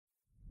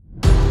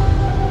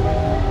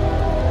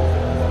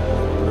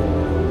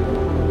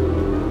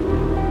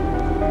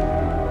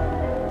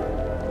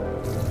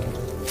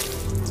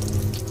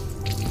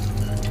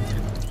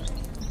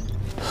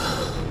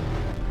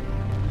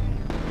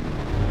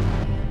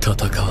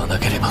戦わな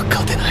ければ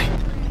勝てない。戦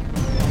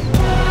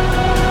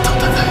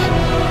え。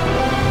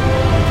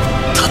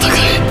戦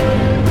え。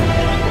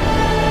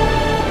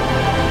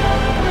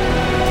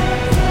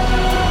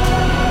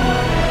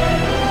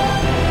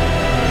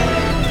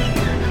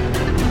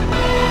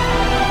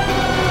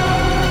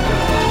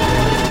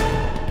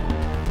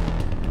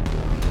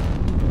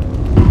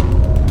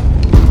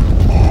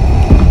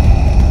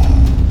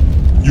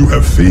You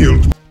have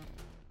failed.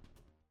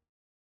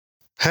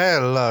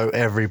 Hello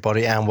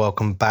everybody and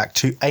welcome back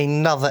to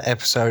another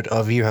episode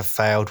of You Have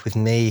Failed with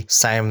me,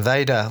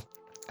 SaiyanVaders.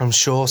 I'm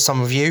sure some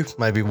of you,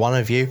 maybe one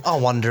of you, are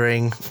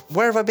wondering,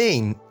 where have I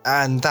been?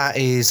 And that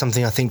is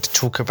something I think to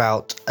talk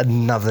about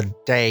another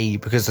day,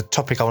 because the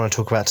topic I want to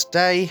talk about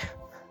today,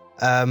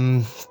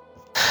 well,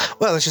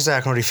 let's just say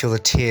I can already feel the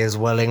tears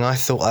welling. I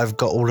thought I've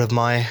got all of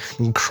my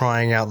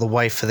crying out the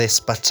way for this,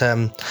 but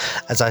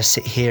as I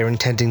sit here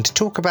intending to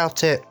talk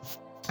about it,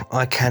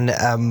 I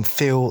can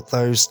feel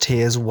those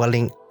tears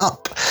welling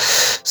up.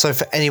 So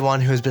for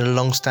anyone who has been a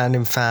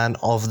long-standing fan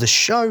of the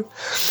show,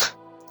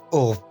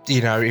 or,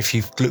 you know, if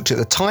you've looked at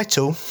the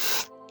title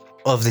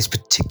of this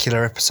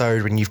particular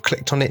episode when you've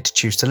clicked on it to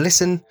choose to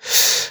listen,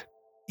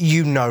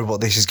 you know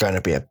what this is going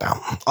to be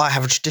about. I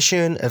have a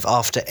tradition of,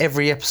 after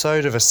every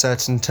episode of a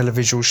certain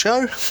televisual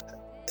show,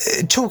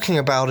 talking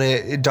about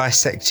it,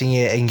 dissecting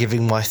it and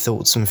giving my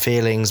thoughts and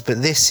feelings,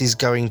 but this is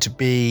going to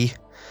be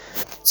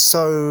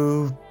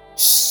so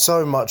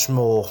much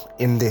more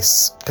in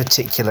this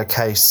particular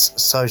case,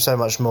 so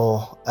much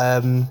more,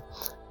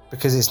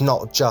 because it's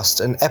not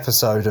just an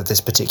episode of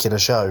this particular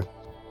show.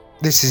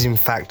 This is in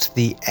fact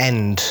the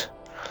end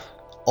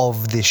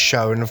of this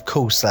show, and of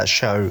course that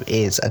show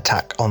is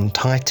Attack on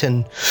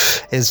Titan.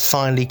 It has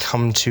finally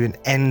come to an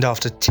end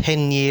after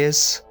 10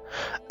 years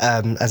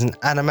as an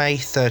anime,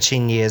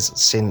 13 years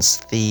since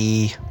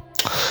the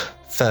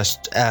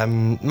first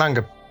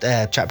manga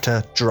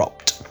chapter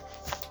dropped.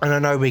 And I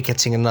know we're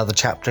getting another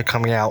chapter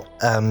coming out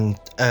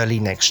early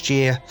next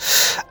year.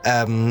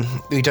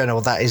 We don't know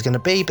what that is going to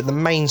be, but the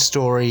main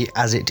story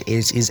as it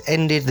is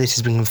ended. This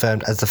has been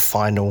confirmed as the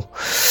final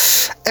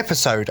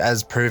episode,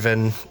 as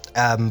proven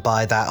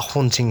by that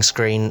haunting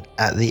screen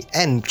at the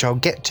end, which I'll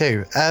get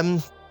to.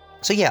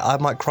 So yeah, I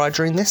might cry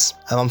during this.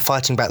 I'm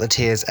fighting back the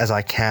tears as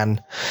I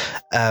can.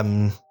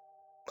 I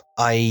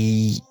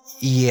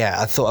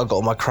thought I got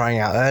all my crying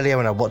out earlier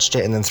when I watched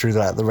it and then threw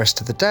that out the rest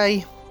of the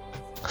day.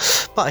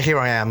 But here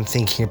I am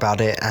thinking about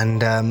it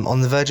and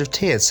on the verge of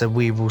tears, so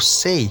we will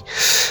see.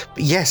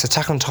 But yes,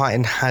 Attack on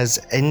Titan has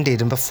ended,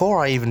 and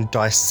before I even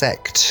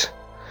dissect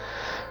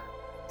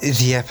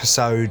the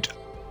episode,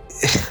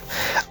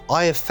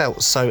 I have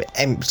felt so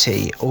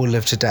empty all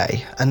of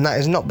today. And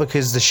that is not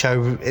because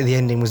the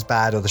ending was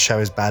bad, or the show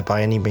is bad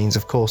by any means,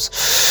 of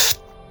course,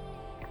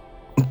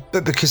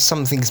 but because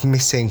something's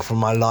missing from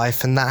my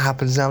life, and that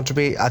happens now to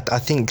be, I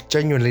think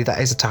genuinely that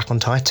is Attack on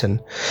Titan.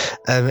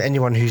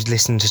 Anyone who's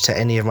listened to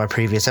any of my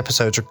previous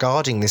episodes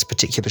regarding this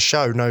particular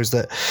show knows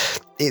that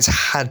it's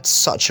had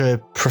such a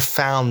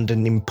profound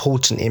and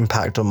important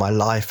impact on my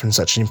life and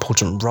such an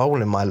important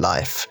role in my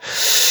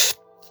life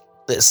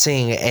that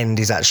seeing it end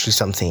is actually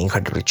something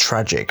incredibly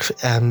tragic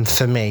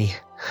for me.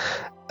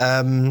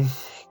 And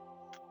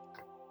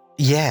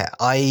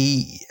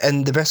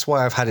the best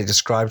way I've had it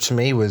described to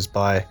me was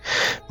by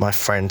my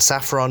friend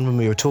Saffron when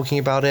we were talking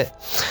about it.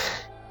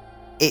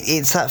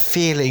 It's that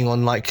feeling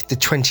on like the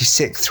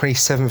 26th,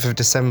 27th of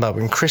December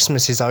when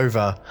Christmas is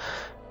over,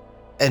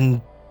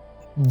 and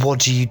what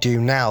do you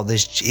do now?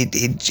 It's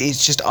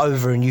just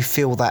over, and you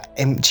feel that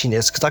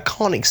emptiness, because I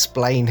can't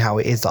explain how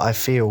it is that I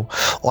feel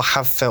or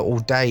have felt all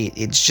day.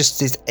 It's just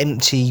this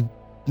empty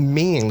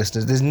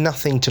meaninglessness. There's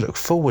nothing to look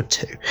forward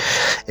to.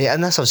 Yeah,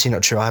 and that's obviously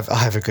not true. I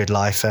have a good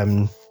life,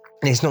 and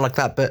it's not like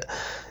that, but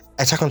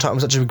Attack on Titan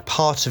was such a big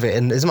part of it.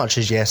 And as much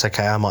as, yes,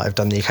 okay, I might have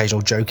done the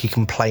occasional jokey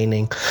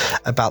complaining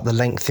about the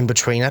length in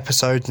between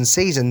episodes and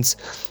seasons,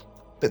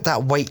 but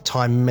that wait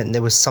time meant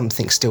there was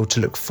something still to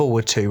look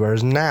forward to,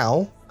 whereas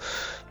now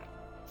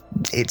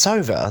it's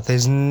over.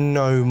 There's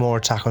no more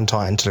Attack on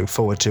Titan to look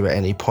forward to at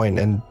any point,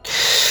 and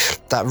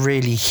that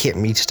really hit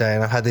me today,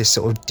 and I've had this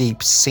sort of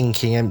deep,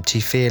 sinking, empty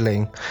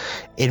feeling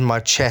in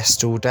my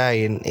chest all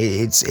day, and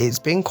it's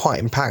been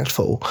quite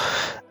impactful.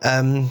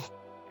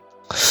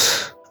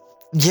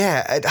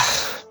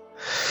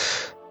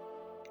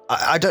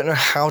 I don't know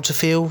how to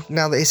feel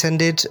now that it's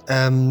ended,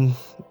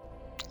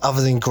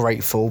 other than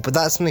grateful, but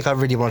that's something I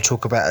really want to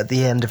talk about at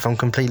the end, if I'm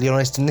completely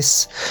honest. And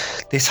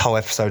this whole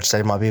episode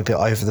today might be a bit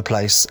over the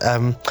place,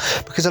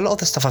 because a lot of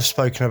the stuff I've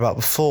spoken about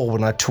before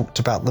when I talked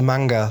about the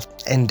manga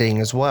ending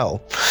as well.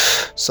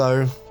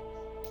 So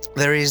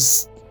there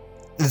is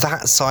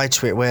that side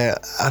to it where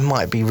I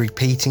might be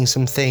repeating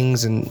some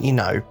things, and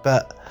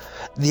but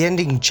the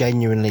ending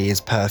genuinely is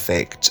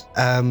perfect.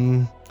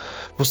 We'll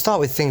start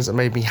with things that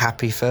made me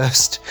happy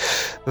first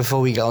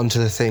before we get on to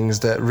the things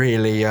that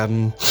really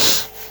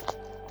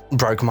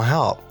broke my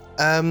heart.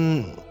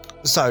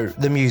 So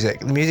the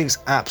music's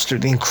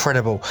absolutely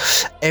incredible.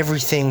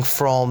 Everything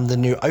from the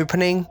new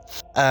opening,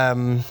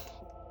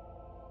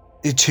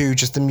 to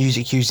just the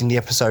music used in the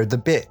episode, the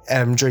bit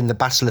during the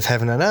Battle of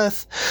Heaven and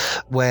Earth,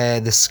 where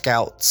the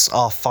scouts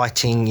are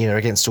fighting,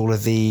 against all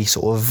of the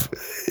sort of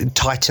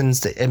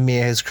titans that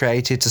Ymir has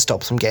created to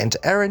stop them getting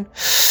to Erin.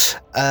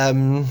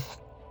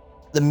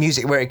 The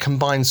music where it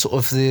combines sort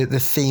of the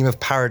theme of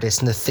Paradis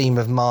and the theme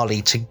of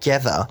Mali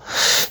together,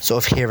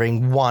 sort of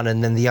hearing one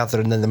and then the other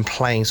and then them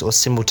playing sort of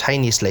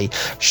simultaneously,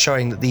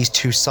 showing that these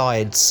two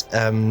sides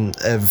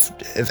of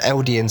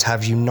Eldians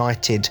have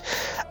united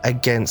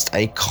against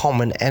a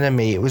common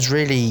enemy. It was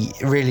really,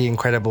 really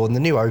incredible. And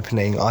the new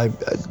opening,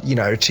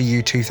 to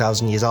you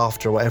 2,000 years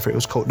after, or whatever it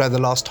was called. No, The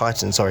Last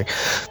Titan, sorry.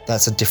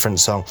 That's a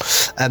different song.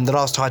 The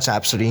Last Titan,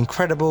 absolutely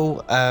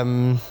incredible.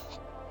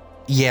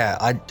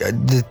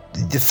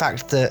 The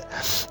fact that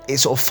it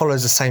sort of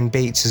follows the same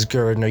beats as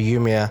Guru no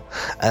Yumiya,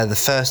 the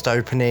first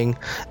opening,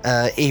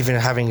 even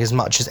having as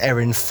much as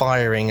Erin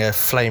firing a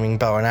flaming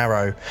bow and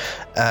arrow,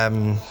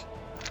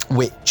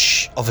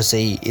 which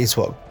obviously is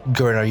what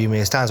Guru no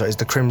Yumiya stands for, is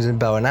the Crimson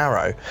Bow and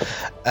Arrow.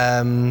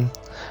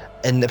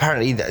 And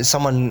apparently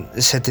someone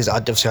said this, I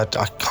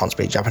can't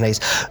speak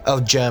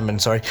German,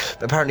 sorry.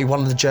 But apparently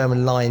one of the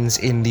German lines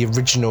in the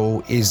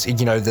original is,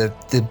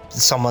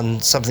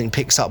 something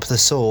picks up the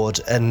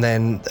sword and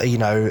then,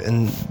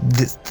 and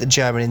the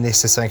German in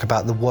this is saying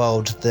about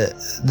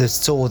the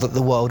sword that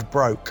the world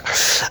broke.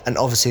 And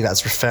obviously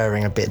that's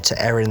referring a bit to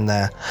Erin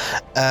there.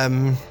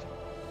 And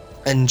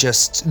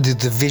just the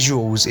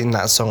visuals in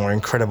that song are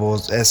incredible,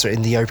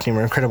 in the opening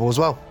were incredible as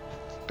well.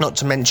 Not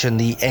to mention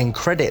the end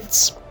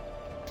credits,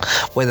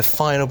 where the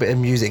final bit of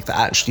music that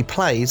actually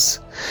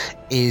plays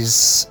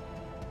is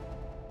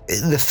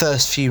the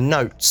first few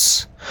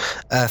notes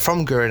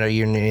from Guru no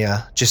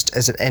Yumiya, just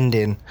as an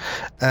ending.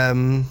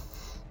 And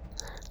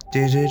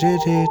then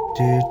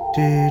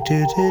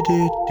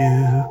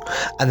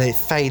it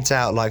fades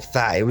out like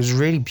that. It was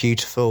really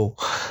beautiful.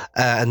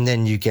 And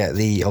then you get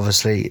the,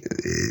 obviously,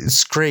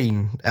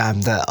 screen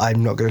that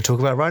I'm not going to talk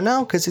about right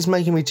now because it's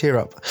making me tear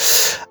up.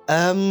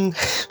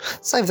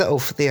 Save that all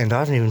for the end. I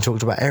haven't even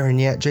talked about Erin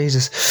yet,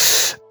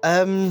 Jesus.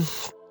 So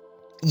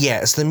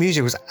the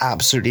music was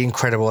absolutely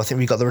incredible. I think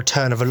we got the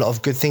return of a lot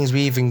of good things.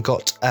 We even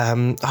got,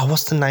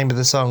 what's the name of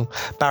the song?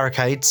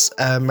 Barricades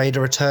made a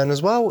return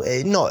as well.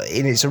 Not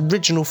in its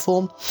original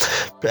form,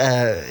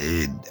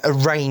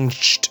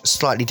 arranged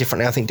slightly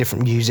differently. I think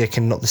different music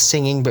and not the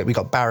singing, but we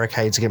got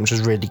Barricades again, which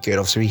was really good.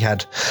 Obviously, we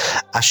had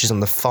Ashes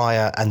on the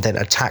Fire and then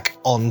Attack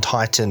on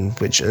Titan,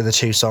 which are the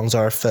two songs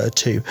I referred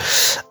to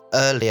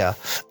earlier.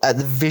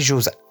 The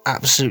visuals are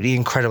absolutely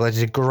incredible. They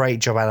did a great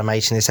job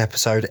animating this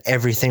episode.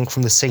 Everything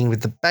from the scene with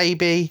the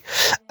baby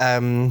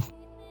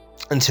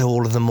until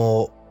all of the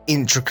more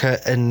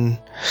intricate and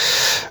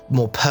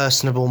more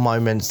personable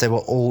moments. They were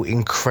all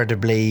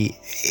incredibly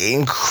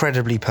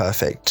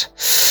perfect.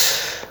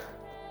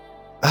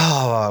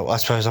 Oh, I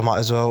suppose I might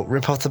as well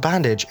rip off the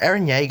bandage.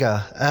 Eren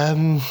Yeager.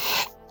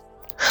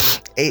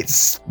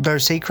 It's no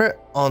secret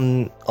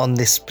on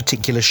this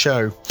particular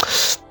show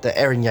that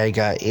Eren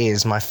Yeager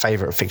is my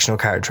favourite fictional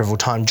character of all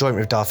time, joint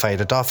with Darth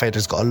Vader. Darth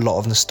Vader's got a lot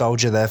of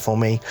nostalgia there for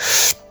me.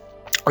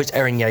 Whereas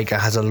Eren Yeager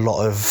has a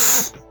lot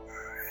of...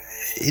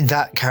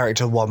 That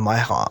character won my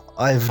heart.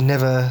 I'm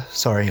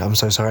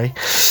so sorry.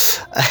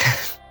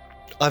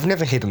 I've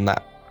never hidden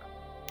that.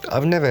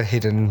 I've never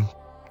hidden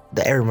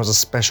that Eren was a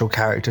special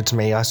character to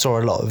me. I saw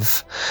a lot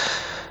of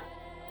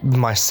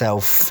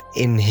myself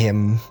in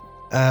him,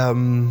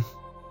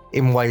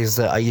 in ways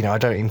that I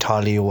don't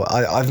entirely.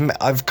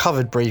 I've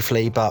covered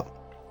briefly, but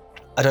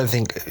I don't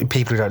think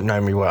people who don't know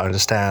me will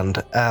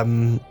understand.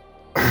 And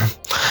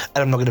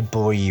I'm not going to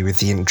bore you with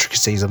the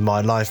intricacies of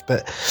my life,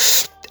 but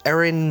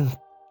Eren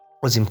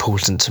was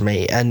important to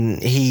me,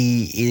 and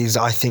he is,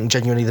 I think,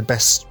 genuinely the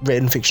best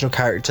written fictional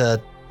character,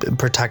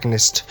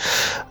 protagonist,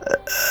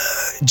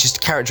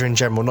 just character in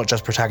general, not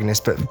just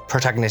protagonist, but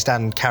protagonist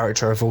and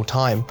character of all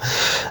time.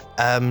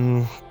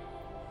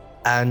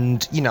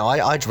 And,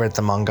 I'd read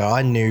the manga.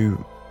 I knew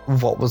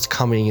what was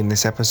coming in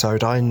this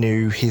episode. I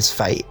knew his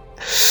fate.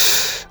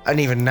 And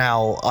even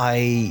now,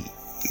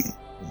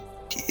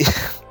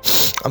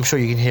 I'm sure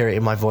you can hear it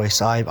in my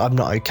voice. I'm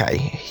not okay.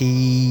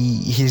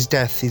 His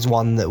death is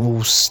one that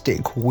will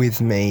stick with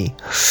me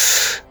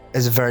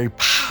as a very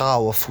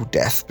powerful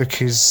death,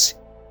 because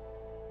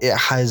it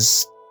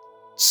has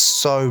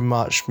so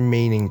much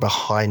meaning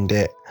behind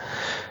it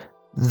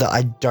that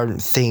I don't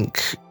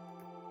think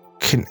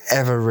can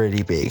ever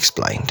really be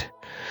explained.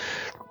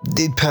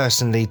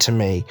 Personally, to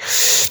me,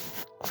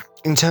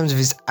 in terms of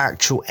his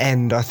actual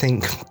end, I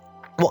think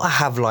what I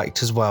have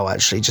liked as well,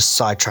 actually, just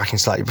sidetracking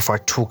slightly before I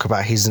talk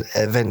about his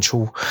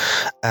eventual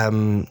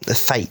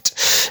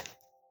fate,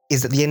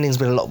 is that the ending's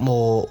been a lot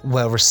more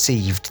well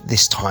received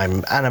this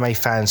time. Anime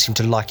fans seem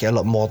to like it a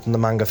lot more than the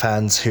manga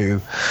fans,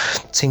 who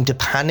seemed to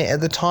pan it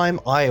at the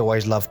time. I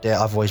always loved it.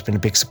 I've always been a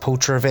big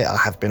supporter of it. I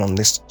have been on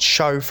this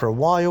show for a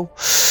while.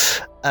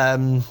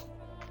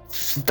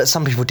 But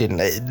some people didn't.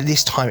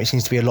 This time it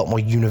seems to be a lot more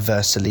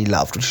universally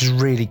loved, which is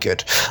really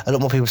good. A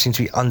lot more people seem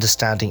to be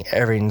understanding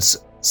Eren's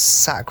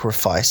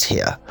sacrifice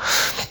here.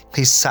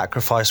 His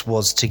sacrifice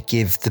was to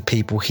give the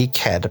people he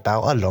cared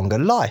about a longer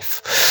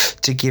life,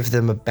 to give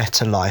them a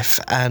better life.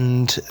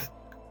 And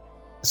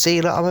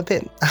see, like, I'm a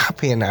bit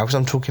happier now because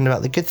I'm talking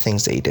about the good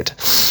things that he did.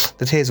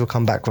 The tears will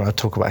come back when I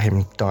talk about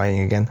him dying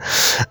again.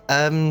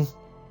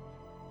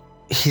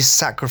 His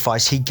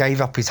sacrifice, he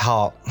gave up his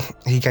heart,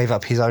 he gave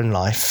up his own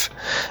life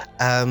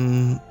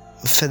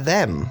for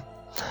them.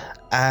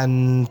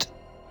 And,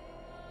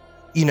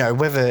 you know,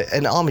 whether,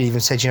 and Armin even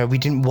said, you know, we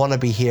didn't want to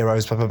be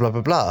heroes, blah, blah, blah,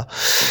 blah, blah.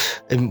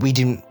 And we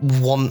didn't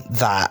want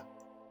that.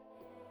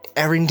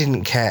 Eren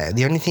didn't care.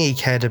 The only thing he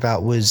cared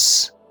about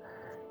was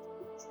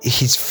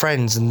his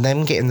friends and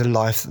them getting the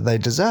life that they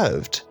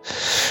deserved.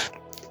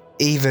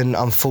 Even,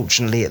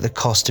 unfortunately, at the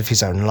cost of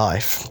his own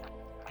life.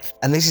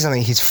 And this is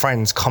something his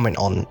friends comment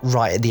on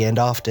right at the end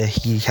after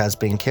he has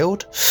been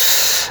killed.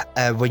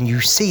 When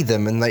you see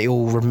them and they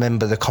all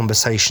remember the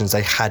conversations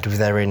they had with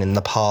Eren in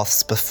the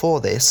paths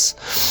before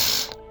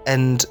this.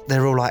 And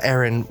they're all like,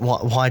 Eren,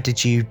 why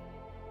did you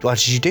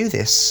do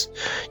this?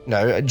 You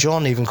know,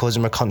 John even calls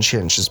him a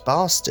conscientious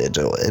bastard.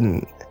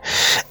 And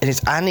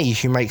it's Annie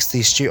who makes the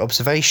astute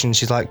observation.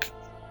 She's like,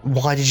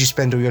 why did you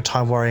spend all your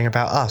time worrying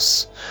about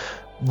us?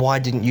 Why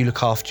didn't you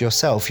look after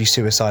yourself, you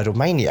suicidal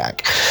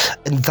maniac?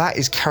 And that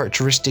is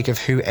characteristic of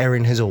who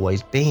Eren has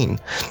always been.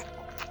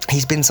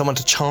 He's been someone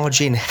to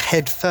charge in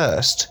head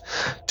first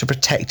to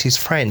protect his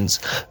friends.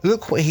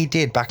 Look what he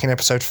did back in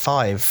episode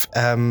 5,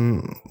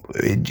 when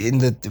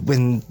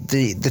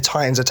the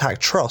Titans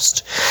attacked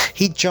Trost.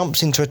 He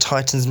jumps into a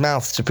Titan's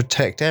mouth to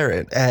protect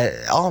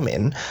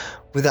Armin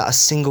without a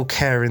single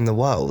care in the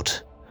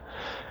world.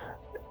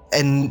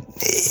 And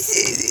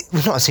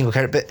not a single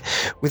care, but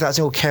without a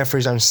single care for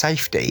his own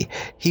safety.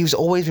 He's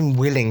always been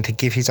willing to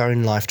give his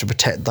own life to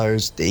protect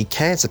those that he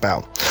cares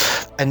about.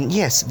 And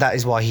yes, that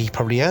is why he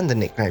probably earned the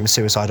nickname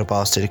Suicidal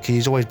Bastard, because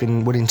he's always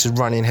been willing to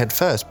run in head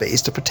first, but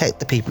it's to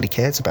protect the people he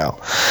cares about.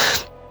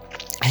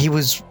 He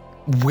was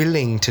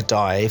willing to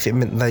die if it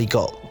meant they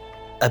got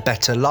a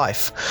better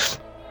life.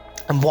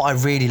 And what I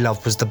really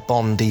loved was the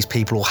bond these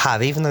people all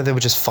have, even though they were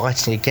just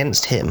fighting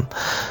against him.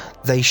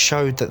 They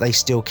showed that they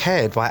still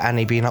cared by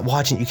Annie being like,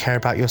 why didn't you care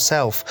about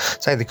yourself?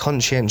 Say the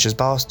conscientious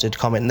bastard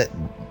comment, that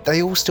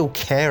they all still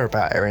care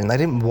about Eren. They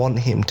didn't want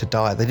him to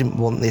die. They didn't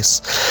want this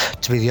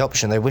to be the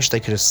option. They wish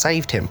they could have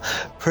saved him.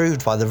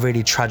 Proved by the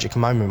really tragic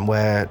moment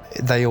where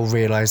they all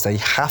realise they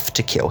have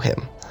to kill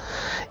him.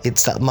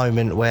 It's that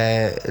moment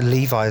where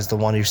Levi is the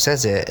one who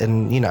says it,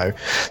 and, you know,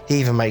 he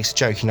even makes a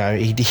joke, you know,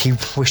 he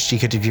wished he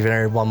could have given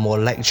Eren one more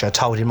lecture,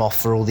 told him off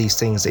for all these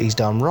things that he's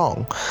done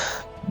wrong.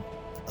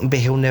 But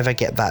he'll never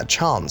get that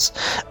chance.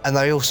 And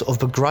they all sort of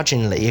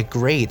begrudgingly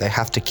agree they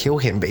have to kill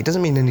him, but it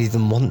doesn't mean any of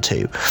them want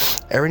to.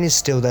 Eren is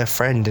still their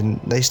friend and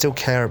they still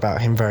care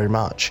about him very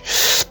much.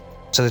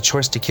 So the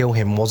choice to kill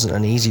him wasn't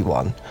an easy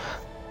one.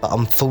 But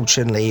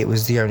unfortunately, it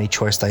was the only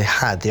choice they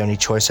had, the only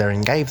choice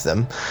Eren gave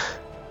them.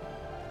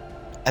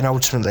 And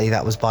ultimately,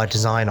 that was by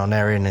design on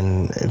Eren,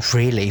 and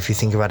really, if you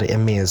think about it,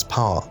 Emir's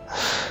part.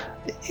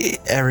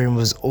 Eren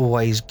was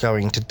always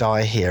going to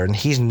die here, and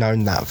he's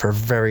known that for a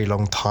very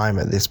long time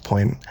at this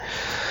point.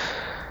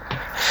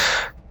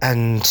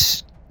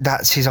 And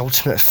that's his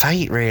ultimate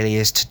fate, really,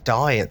 is to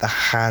die at the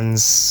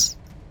hands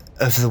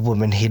of the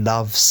woman he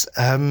loves.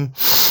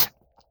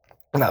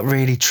 That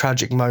really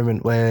tragic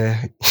moment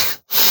where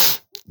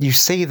you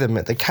see them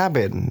at the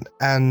cabin,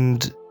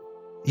 and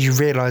you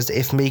realise that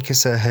if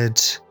Mikasa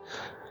had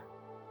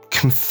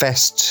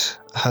confessed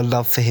her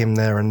love for him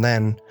there and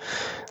then,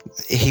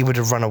 he would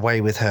have run away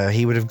with her.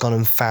 He would have gone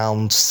and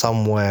found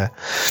somewhere,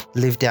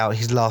 lived out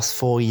his last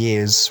 4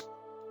 years,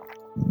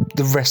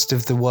 the rest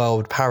of the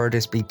world,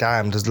 paradise be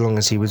damned, as long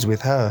as he was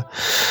with her.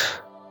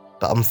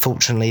 But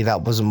unfortunately,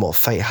 that wasn't what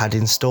fate had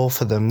in store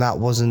for them. That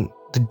wasn't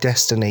the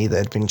destiny that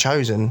had been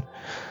chosen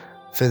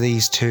for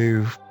these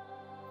two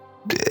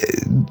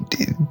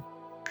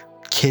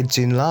kids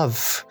in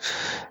love.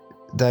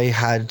 They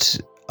had,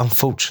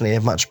 unfortunately,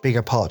 a much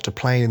bigger part to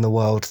play in the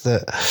world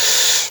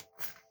that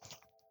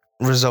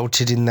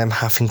resulted in them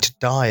having to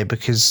die,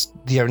 because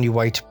the only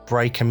way to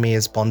break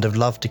Emir's bond of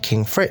love to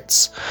King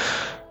Fritz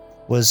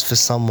was for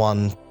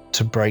someone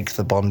to break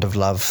the bond of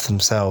love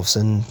themselves,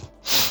 and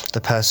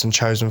the person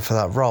chosen for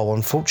that role,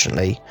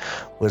 unfortunately,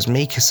 was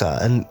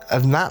Mikasa. And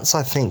that's,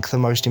 I think, the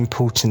most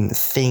important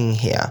thing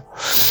here.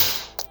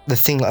 The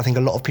thing that I think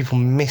a lot of people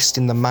missed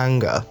in the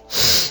manga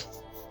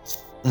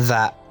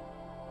that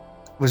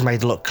was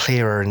made a lot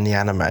clearer in the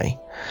anime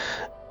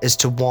as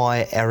to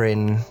why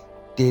Eren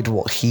did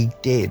what he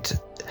did.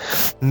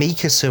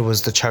 Mikasa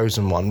was the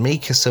chosen one.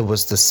 Mikasa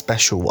was the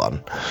special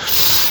one.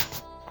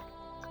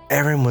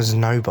 Eren was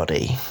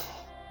nobody.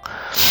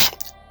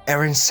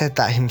 Eren said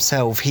that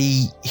himself.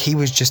 He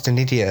was just an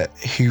idiot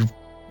who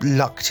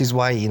lucked his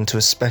way into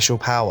a special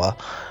power,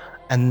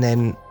 and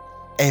then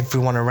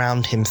everyone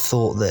around him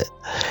thought that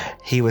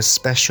he was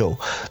special.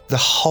 The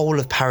whole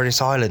of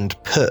Paradise Island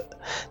put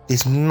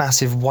this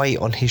massive weight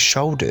on his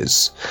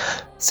shoulders,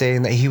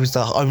 saying that he was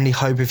the only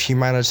hope of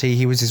humanity.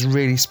 He was this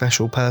really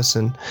special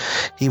person.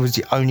 He was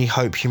the only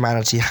hope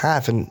humanity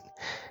had, and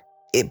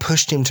it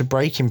pushed him to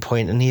breaking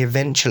point, and he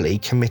eventually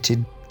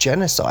committed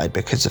genocide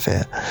because of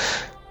it.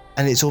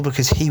 And it's all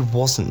because he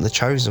wasn't the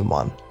chosen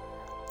one.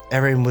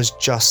 Eren was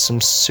just some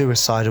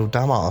suicidal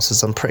dumbass,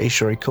 as I'm pretty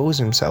sure he calls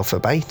himself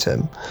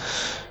verbatim.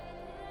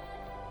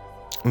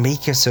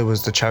 Mikasa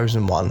was the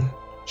chosen one.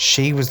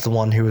 She was the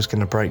one who was going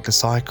to break the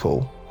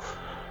cycle.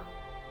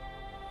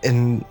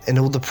 And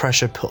all the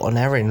pressure put on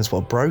Eren is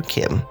what broke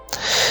him.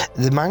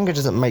 The manga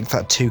doesn't make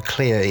that too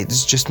clear,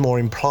 it's just more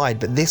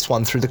implied, but this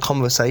one, through the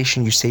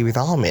conversation you see with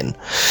Armin,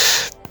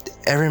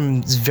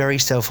 Eren's very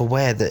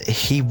self-aware that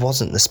he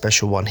wasn't the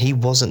special one, he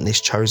wasn't this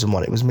chosen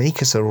one, it was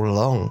Mikasa all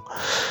along.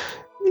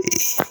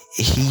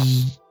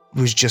 He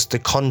was just the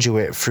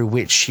conduit through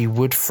which she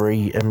would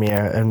free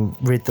Ymir and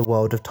rid the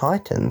world of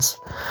Titans.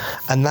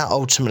 And that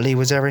ultimately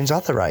was Eren's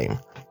other aim,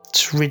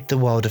 to rid the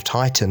world of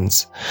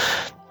Titans.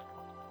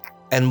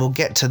 And we'll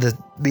get to the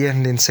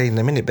ending scene in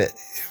a minute, but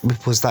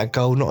was that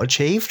goal not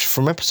achieved?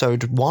 From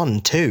episode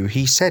 1, 2,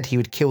 he said he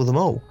would kill them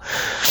all.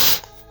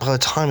 By the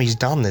time he's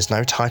done, there's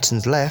no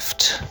Titans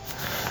left.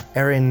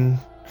 Eren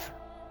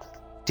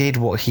did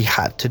what he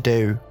had to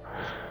do.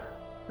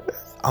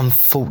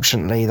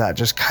 Unfortunately, that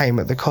just came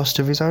at the cost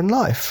of his own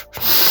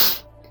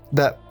life.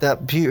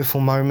 That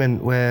beautiful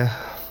moment where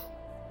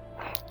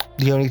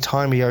the only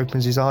time he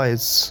opens his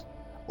eyes,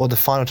 or the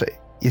final time,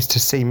 is to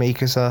see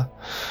Mikasa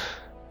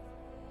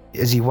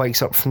as he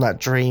wakes up from that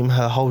dream,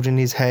 her holding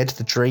his head,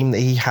 the dream that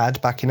he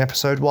had back in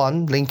episode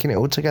 1, linking it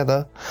all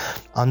together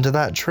under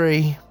that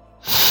tree,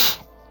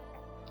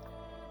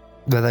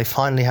 where they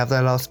finally have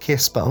their last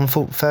kiss,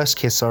 first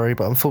kiss,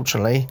 but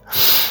unfortunately,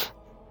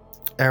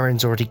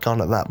 Eren's already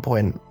gone at that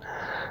point.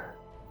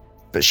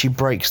 But she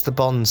breaks the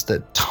bonds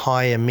that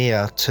tie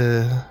Ymir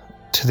to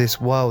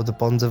this world, the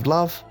bonds of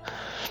love,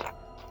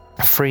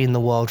 freeing the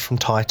world from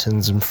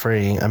Titans and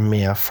freeing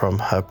Ymir from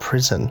her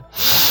prison.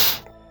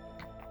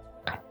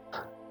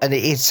 And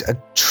it is a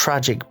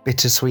tragic,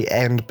 bittersweet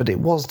end, but it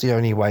was the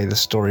only way the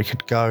story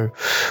could go.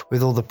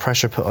 With all the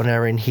pressure put on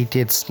Eren, he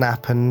did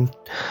snap, and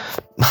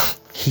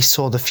he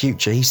saw the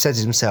future. He says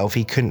himself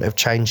he couldn't have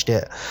changed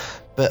it,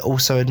 but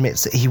also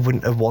admits that he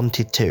wouldn't have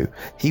wanted to.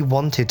 He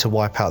wanted to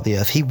wipe out the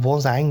Earth. He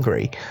was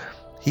angry.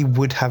 He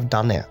would have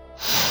done it,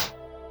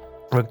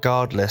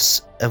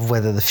 regardless of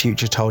whether the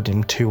future told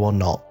him to or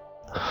not.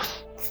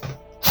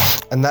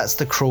 And that's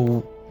the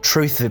cruel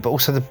truth of it, but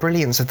also the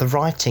brilliance of the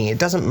writing. It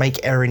doesn't make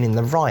Eren in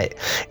the right.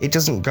 It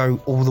doesn't go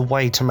all the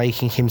way to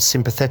making him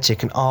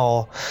sympathetic and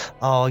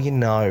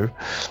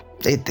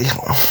he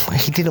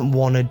didn't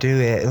want to do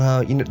it.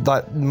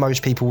 Like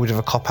most people would have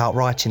a cop-out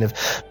writing of,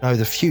 no,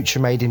 the future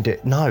made him do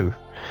it. No,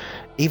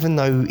 even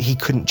though he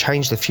couldn't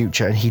change the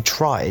future and he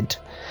tried,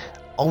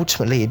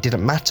 ultimately it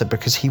didn't matter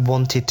because he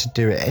wanted to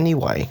do it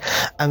anyway.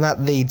 And that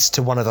leads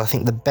to one of, I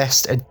think, the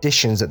best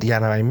additions that the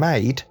anime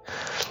made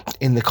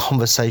in the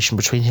conversation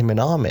between him and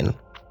Armin,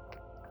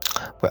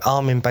 where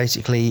Armin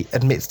basically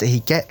admits that he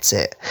gets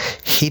it.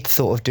 He'd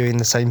thought of doing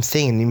the same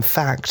thing, and in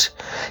fact,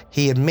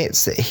 he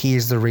admits that he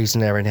is the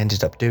reason Eren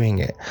ended up doing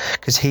it,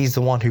 because he's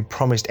the one who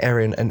promised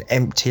Eren an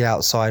empty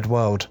outside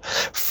world,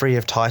 free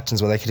of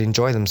Titans, where they could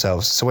enjoy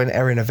themselves. So when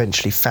Eren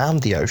eventually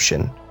found the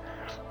ocean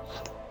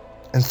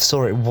and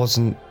saw it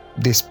wasn't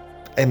this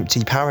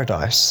empty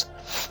paradise,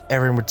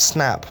 Eren would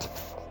snap.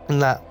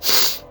 And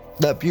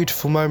that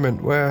beautiful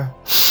moment where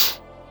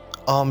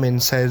Armin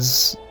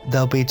says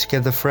they'll be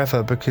together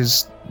forever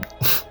because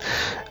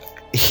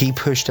he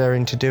pushed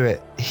Eren to do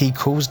it. He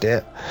caused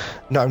it.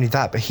 Not only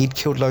that, but he'd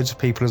killed loads of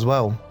people as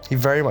well. He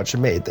very much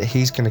admitted that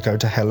he's going to go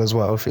to hell as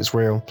well if it's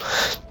real.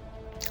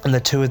 And the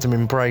two of them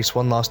embrace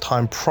one last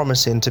time,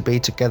 promising to be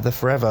together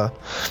forever,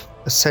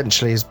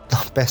 essentially as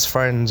best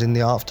friends in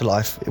the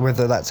afterlife,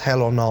 whether that's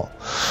hell or not,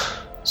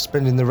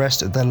 spending the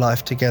rest of their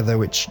life together,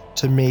 which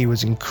to me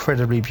was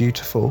incredibly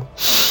beautiful.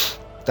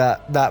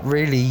 That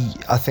really,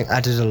 I think,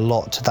 added a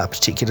lot to that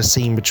particular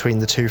scene between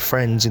the two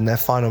friends in their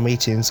final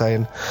meeting,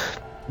 saying,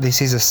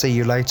 this is a see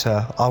you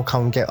later, I'll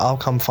come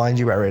find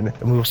you, Eren,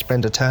 and we'll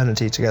spend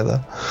eternity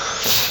together.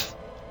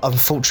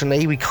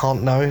 Unfortunately, we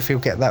can't know if he'll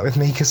get that with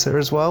Mikasa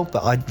as well,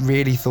 but I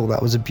really thought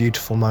that was a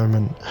beautiful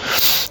moment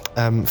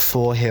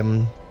for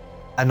him.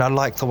 And I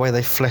like the way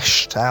they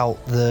fleshed out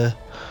the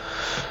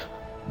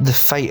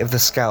fate of the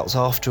scouts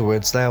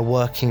afterwards. They are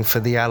working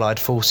for the Allied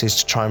forces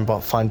to try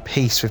and find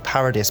peace with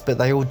Paradis, but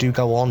they all do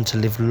go on to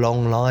live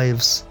long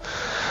lives.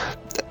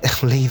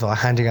 Levi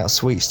handing out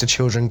sweets to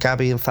children,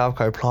 Gabby and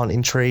Falco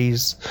planting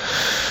trees.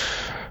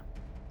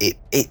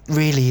 It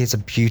really is a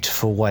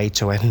beautiful way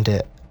to end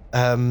it.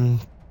 And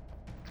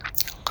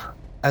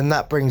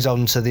that brings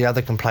on to the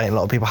other complaint a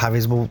lot of people have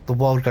is, well, the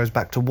world goes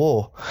back to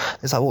war.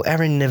 It's like, well,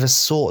 Eren never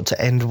sought to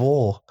end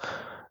war.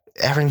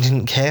 Eren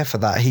didn't care for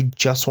that. He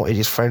just wanted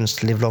his friends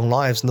to live long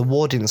lives, and the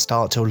war didn't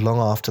start till long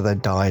after they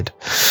died.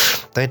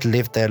 They'd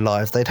lived their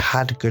lives. They'd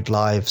had good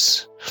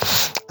lives.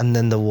 And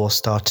then the war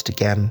started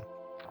again.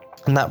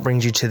 And that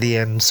brings you to the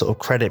end sort of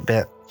credit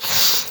bit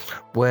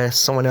where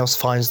someone else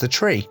finds the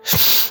tree.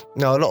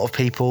 Now, a lot of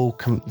people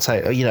can say,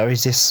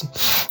 is this...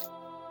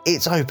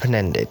 It's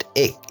open-ended.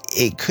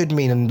 It could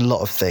mean a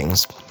lot of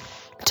things.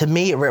 To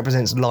me, it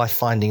represents life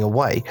finding a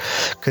way,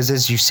 because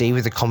as you see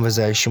with the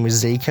conversation with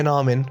Zeke and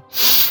Armin,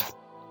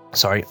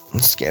 sorry, I'm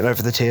just getting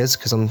over the tears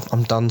because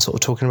I'm done sort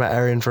of talking about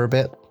Eren for a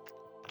bit.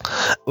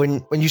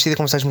 When you see the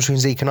conversation between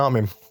Zeke and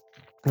Armin,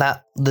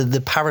 that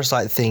the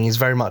parasite thing is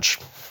very much,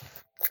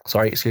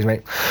 sorry, excuse me,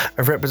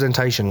 a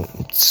representation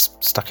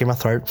stuck in my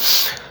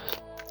throat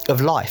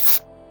of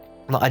life.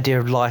 The idea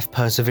of life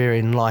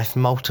persevering, life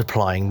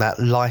multiplying, that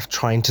life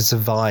trying to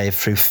survive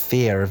through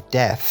fear of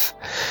death.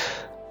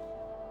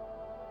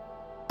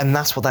 And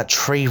that's what that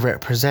tree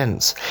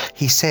represents.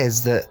 He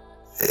says that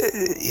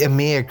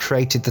Ymir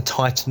created the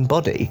Titan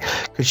body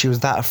because she was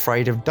that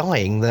afraid of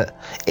dying that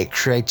it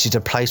created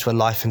a place where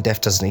life and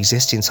death doesn't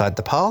exist inside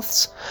the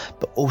paths,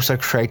 but also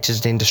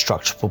created an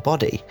indestructible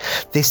body.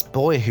 This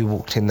boy who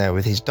walked in there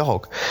with his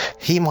dog,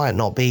 he might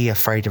not be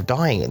afraid of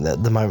dying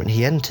at the moment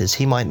he enters.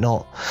 He might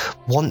not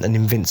want an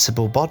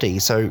invincible body,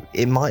 so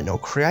it might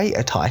not create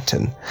a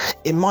Titan.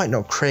 It might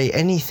not create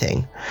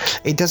anything.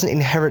 It doesn't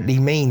inherently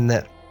mean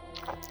that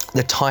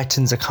the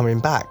Titans are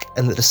coming back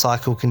and that the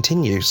cycle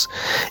continues.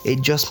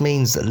 It just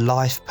means that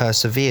life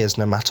perseveres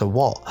no matter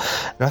what.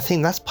 And I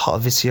think that's part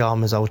of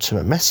Isayama's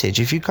ultimate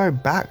message. If you go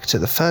back to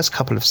the first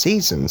couple of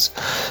seasons,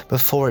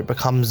 before it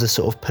becomes the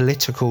sort of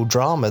political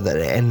drama that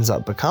it ends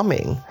up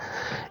becoming,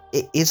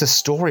 it is a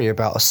story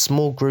about a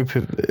small group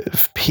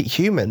of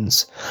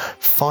humans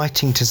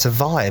fighting to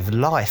survive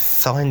life,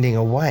 finding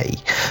a way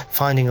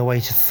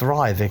to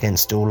thrive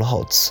against all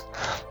odds.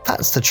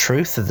 That's the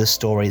truth of the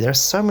story. There are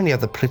so many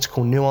other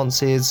political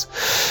nuances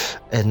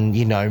and,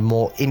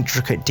 more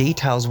intricate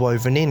details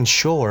woven in,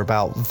 sure,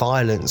 about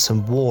violence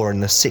and war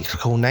and the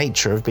cyclical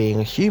nature of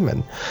being a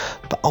human.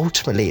 But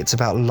ultimately, it's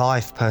about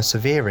life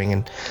persevering,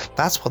 and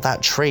that's what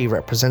that tree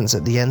represents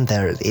at the end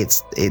there.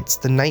 It's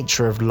the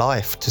nature of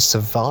life to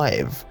survive.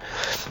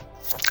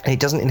 And it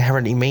doesn't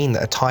inherently mean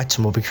that a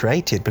Titan will be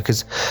created,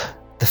 because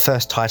the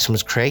first Titan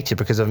was created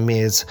because of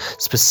Mir's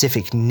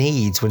specific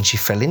needs when she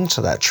fell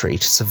into that tree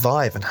to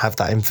survive and have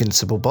that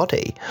invincible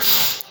body.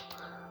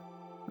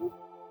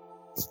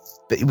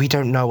 But we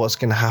don't know what's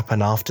going to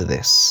happen after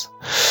this.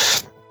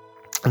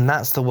 And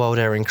that's the world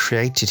Eren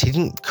created. He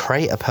didn't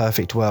create a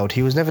perfect world.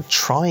 He was never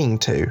trying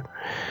to.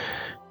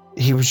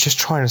 He was just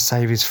trying to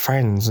save his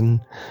friends, and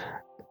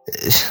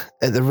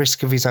at the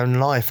risk of his own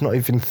life, not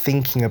even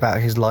thinking about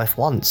his life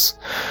once,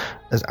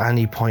 as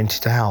Annie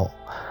pointed out.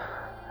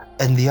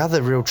 And the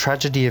other real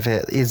tragedy of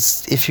it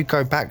is, if you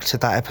go back to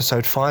that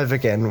episode 5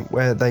 again,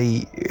 where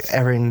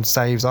Eren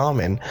saves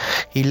Armin,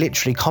 he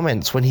literally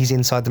comments when he's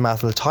inside the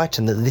mouth of the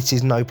Titan that this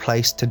is no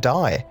place to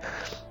die.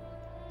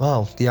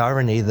 Well, the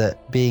irony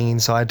that being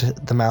inside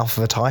the mouth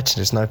of a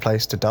Titan is no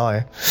place to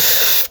die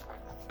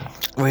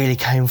really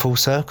came full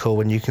circle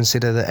when you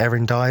consider that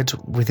Eren died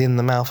within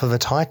the mouth of a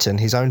Titan,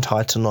 his own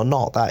Titan or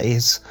not. That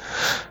is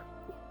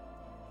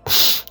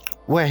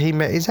where he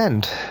met his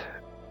end.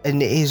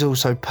 And it is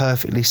also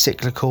perfectly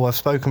cyclical. I've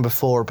spoken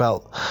before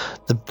about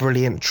the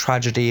brilliant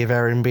tragedy of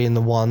Eren being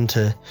the one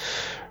to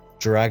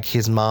drag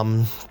his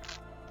mum,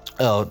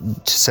 to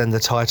send the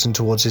Titan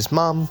towards his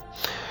mum.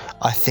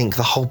 I think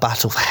the whole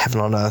battle for heaven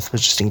on earth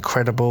was just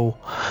incredible.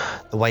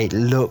 The way it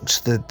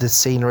looked, the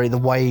scenery, the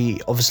way,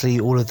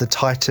 obviously, all of the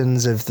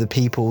Titans of the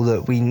people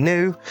that we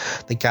knew,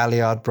 the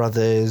Galliard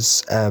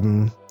brothers,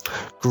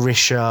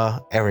 Grisha,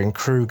 Eren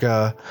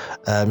Kruger,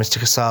 Mr.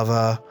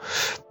 Cassava,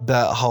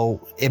 the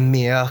whole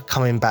Ymir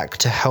coming back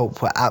to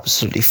help were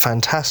absolutely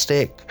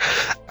fantastic.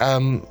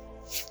 The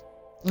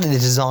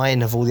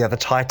design of all the other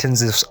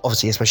Titans,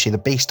 obviously especially the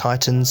Beast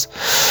Titans,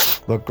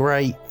 were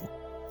great.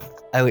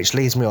 Which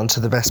leads me on to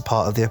the best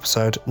part of the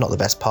episode. Not the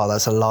best part,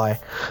 that's a lie,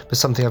 but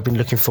something I've been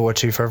looking forward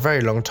to for a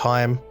very long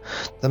time.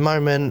 The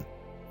moment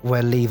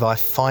where Levi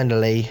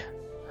finally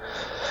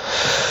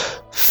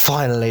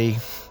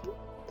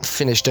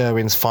finished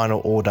Erwin's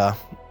final order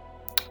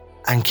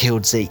and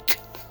killed Zeke,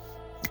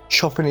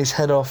 chopping his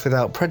head off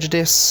without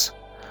prejudice.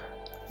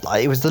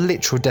 It was the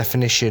literal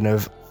definition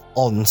of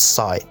on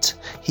sight.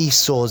 He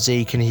saw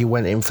Zeke and he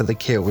went in for the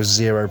kill with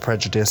zero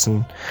prejudice,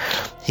 and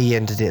he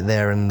ended it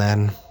there and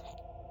then.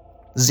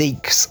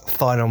 Zeke's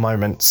final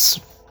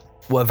moments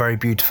were very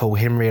beautiful.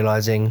 Him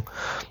realising,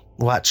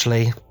 well,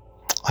 actually,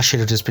 I should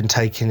have just been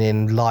taking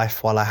in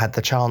life while I had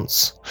the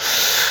chance.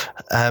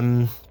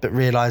 But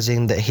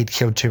realising that he'd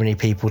killed too many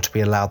people to be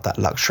allowed that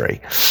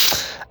luxury.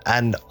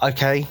 And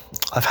okay,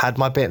 I've had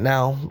my bit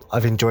now.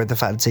 I've enjoyed the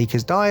fact that Zeke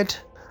has died.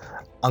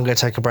 I'm going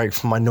to take a break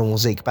from my normal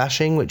Zeke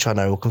bashing, which I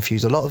know will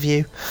confuse a lot of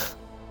you.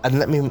 And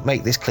let me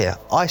make this clear.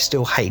 I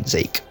still hate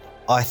Zeke.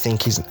 I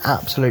think he's an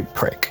absolute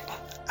prick.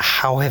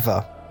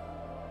 However,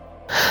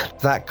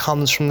 that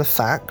comes from the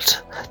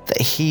fact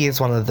that he is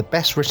one of the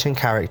best written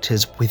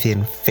characters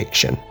within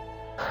fiction.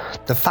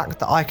 The fact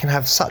that I can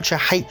have such a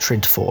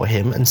hatred for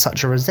him and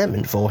such a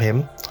resentment for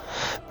him,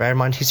 bear in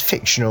mind he's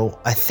fictional,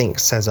 I think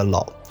says a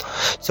lot.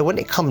 So when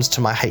it comes to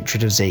my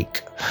hatred of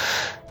Zeke,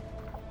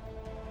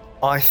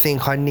 I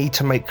think I need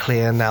to make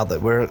clear now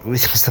that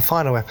this is the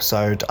final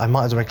episode, I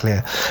might as well make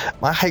clear.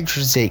 My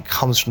hatred of Zeke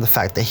comes from the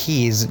fact that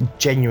he is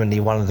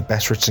genuinely one of the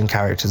best written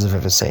characters I've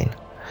ever seen.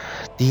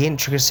 The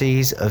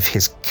intricacies of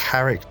his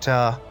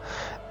character,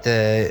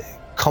 the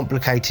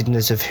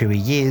complicatedness of who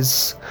he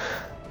is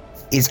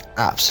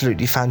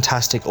absolutely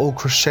fantastic, all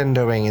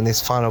crescendoing in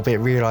this final bit,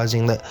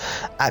 realizing that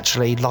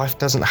actually life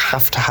doesn't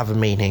have to have a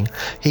meaning.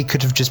 He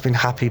could have just been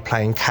happy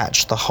playing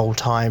catch the whole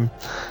time,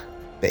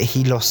 but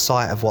he lost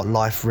sight of what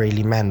life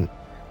really meant,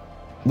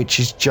 which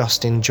is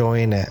just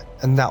enjoying it.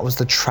 And that was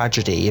the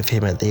tragedy of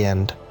him at the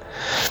end.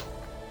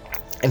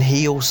 And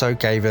he also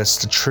gave us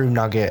the true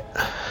nugget,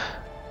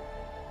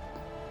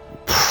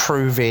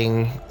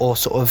 proving, or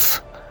sort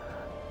of,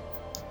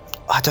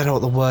 I don't know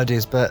what the word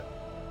is, but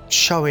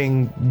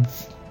showing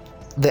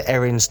that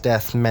Eren's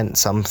death meant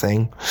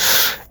something,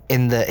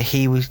 in that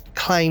he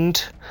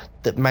claimed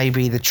that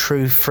maybe the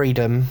true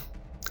freedom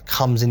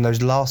comes in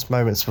those last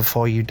moments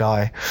before you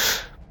die,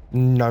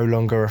 no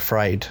longer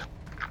afraid.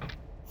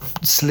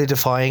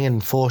 Solidifying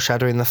and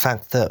foreshadowing the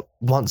fact that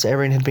once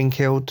Eren had been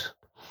killed,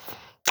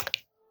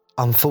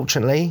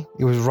 unfortunately,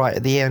 it was right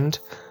at the end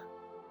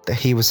that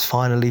he was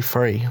finally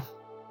free.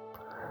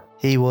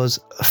 He was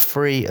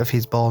free of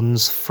his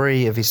bonds,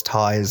 free of his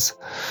ties.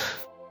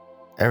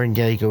 Eren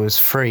Yeager was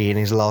free in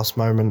his last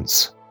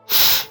moments,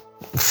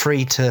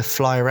 free to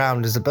fly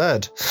around as a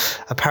bird.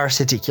 A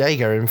parasitic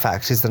Jaeger, in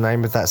fact, is the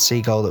name of that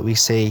seagull that we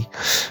see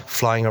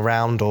flying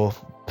around or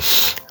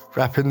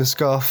wrapping the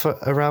scarf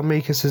around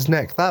Mikasa's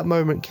neck. That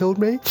moment killed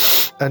me,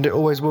 and it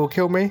always will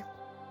kill me.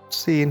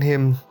 Seeing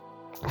him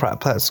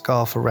wrap that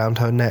scarf around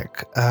her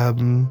neck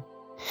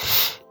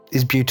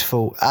is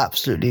beautiful,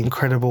 absolutely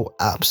incredible,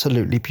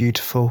 absolutely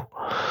beautiful.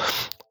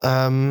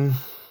 Her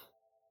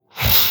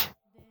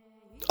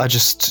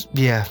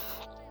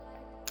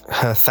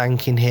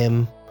thanking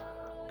him,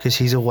 because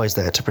he's always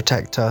there to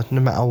protect her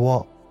no matter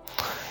what,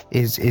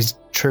 is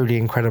truly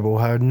incredible.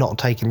 Her not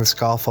taking the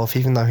scarf off,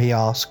 even though he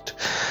asked,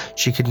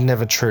 she could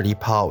never truly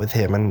part with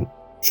him, and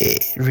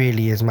it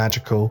really is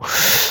magical.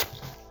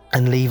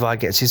 And Levi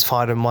gets his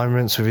final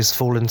moments with his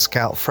fallen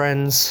scout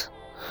friends,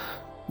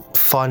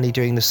 finally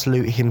doing the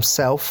salute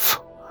himself,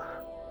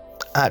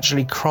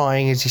 actually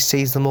crying as he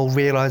sees them all,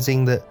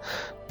 realizing that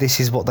this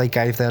is what they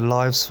gave their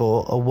lives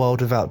for, a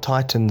world without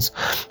titans,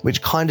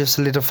 which kind of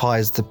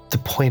solidifies the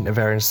point of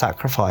Eren's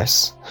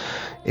sacrifice,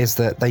 is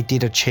that they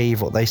did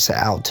achieve what they set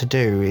out to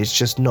do. It's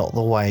just not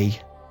the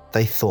way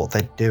they thought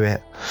they'd do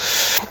it.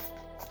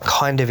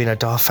 Kind of in a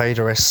Darth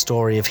Vader-esque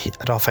story of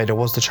Darth Vader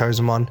was the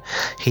chosen one.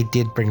 He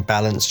did bring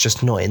balance,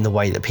 just not in the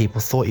way that people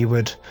thought he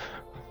would.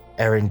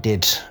 Eren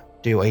did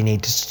do what he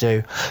needed to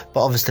do,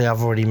 but obviously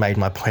I've already made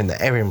my point that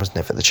Eren was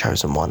never the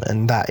chosen one,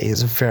 and that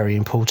is very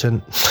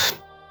important.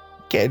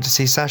 Getting to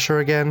see Sasha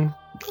again,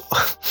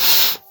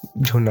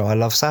 you'll know I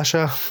love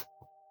Sasha.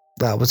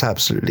 That was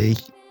absolutely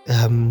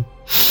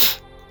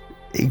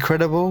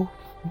incredible.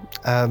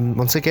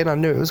 Once again, I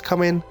knew it was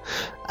coming,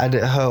 and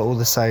it hurt all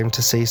the same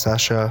to see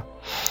Sasha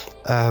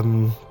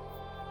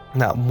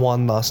that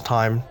one last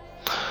time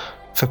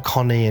for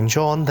Connie and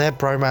John. Their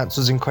bromance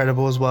was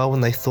incredible as well when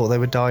they thought they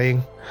were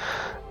dying.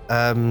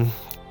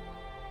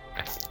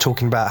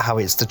 Talking about how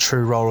it's the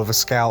true role of a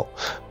scout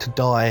to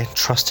die,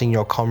 trusting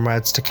your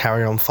comrades to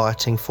carry on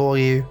fighting for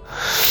you.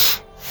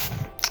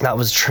 That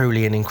was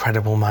truly an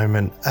incredible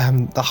moment.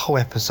 The whole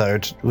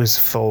episode was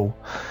full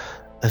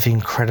of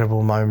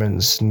incredible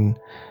moments and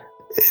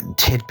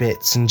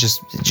tidbits, and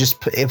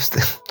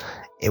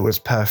it was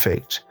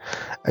perfect.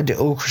 And it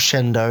all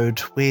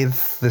crescendoed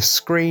with the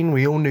screen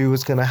we all knew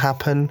was going to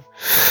happen.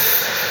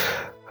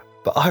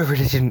 But I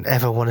really didn't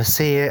ever want to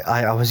see it.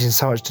 I was in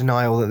so much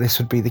denial that this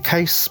would be the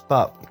case,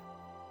 but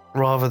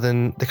rather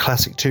than the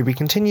classic to be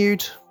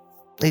continued,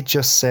 it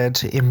just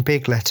said in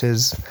big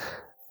letters,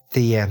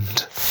 the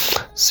end,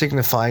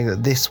 signifying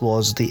that this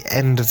was the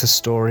end of the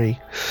story,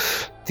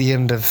 the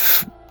end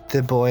of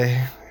the boy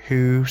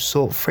who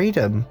sought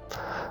freedom.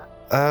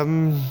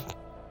 And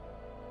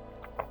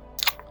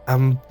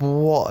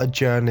what a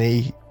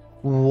journey,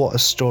 what a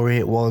story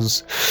it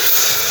was.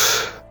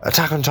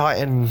 Attack on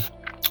Titan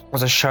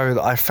was a show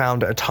that I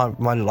found at a time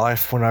in my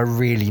life when I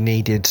really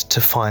needed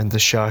to find the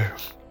show.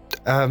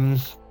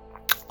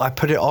 I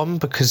put it on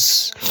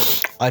because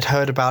I'd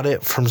heard about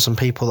it from some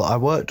people that I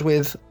worked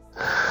with,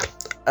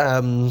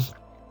 and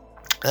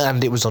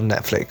it was on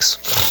Netflix.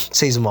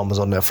 Season 1 was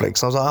on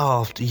Netflix. I was like,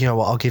 oh, you know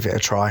what, I'll give it a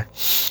try.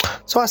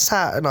 So I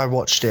sat and I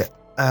watched it.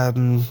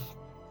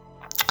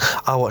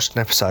 I watched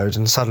an episode,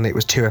 and suddenly it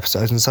was 2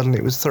 episodes, and suddenly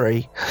it was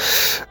 3.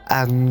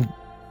 And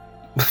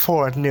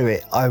before I knew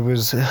it, I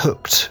was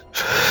hooked.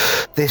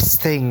 This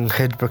thing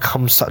had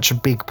become such a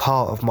big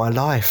part of my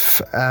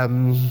life.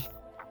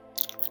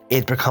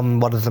 It'd become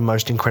one of the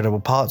most incredible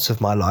parts of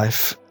my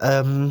life.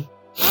 I'm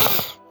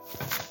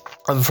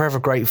forever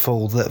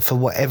grateful that for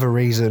whatever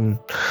reason,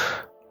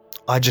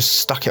 I just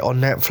stuck it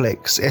on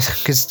Netflix.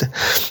 Because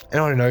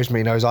anyone who knows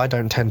me knows I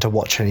don't tend to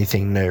watch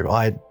anything new.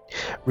 I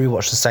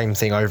rewatch the same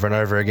thing over and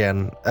over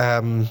again,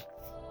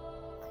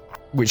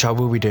 which I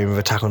will be doing with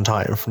Attack on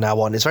Titan from now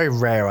on. It's very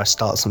rare I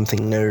start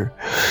something new.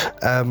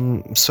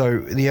 So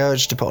the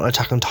urge to put on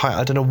Attack on Titan,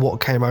 I don't know what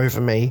came over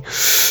me,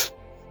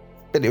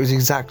 but it was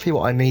exactly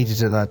what I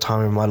needed at that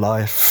time in my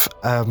life.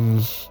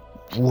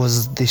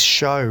 was this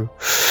show.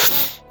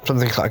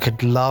 Something that I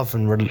could love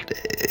and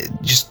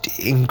just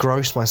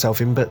engross myself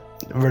in, but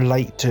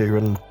relate to.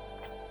 And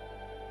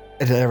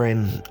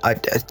therein, I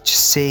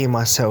just seeing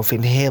myself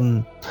in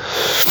him,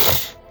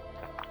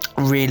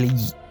 really,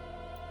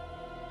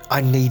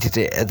 I needed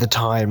it at the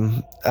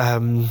time.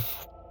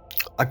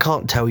 I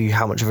can't tell you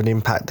how much of an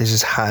impact this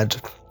has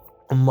had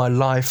on my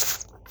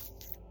life.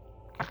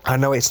 I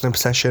know it's an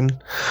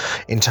obsession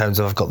in terms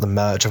of I've got the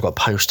merch, I've got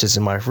posters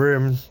in my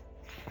room,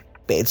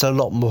 but it's a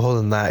lot more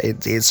than that.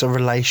 It's a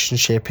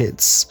relationship.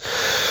 It's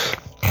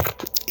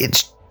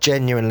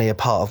genuinely a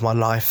part of my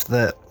life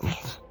that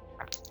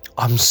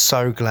I'm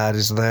so glad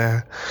is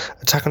there.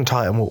 Attack on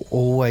Titan will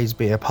always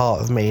be a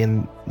part of me,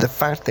 and the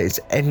fact that it's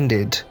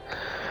ended,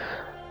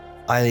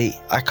 I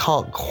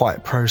can't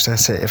quite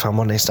process it, if I'm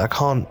honest. I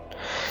can't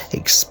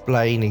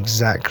explain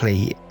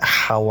exactly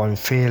how I'm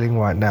feeling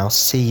right now,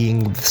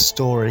 seeing the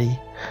story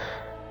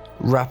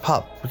wrap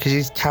up, because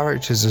these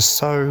characters are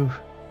so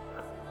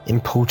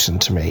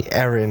important to me.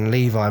 Eren,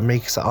 Levi,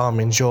 Mikasa,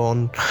 Armin,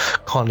 Jean,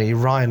 Connie,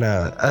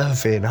 Reiner,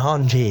 Irvin,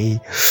 Hanji,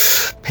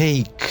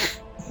 Peak,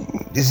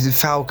 this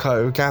is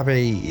Falco,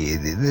 Gabby,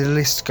 the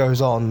list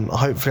goes on.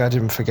 Hopefully I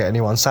didn't forget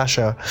anyone.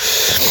 Sasha.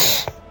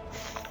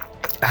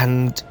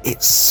 And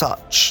it's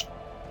such,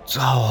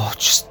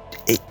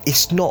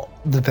 it's not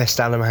the best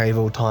anime of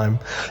all time.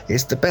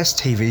 It's the best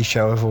TV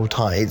show of all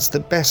time. It's the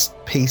best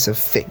piece of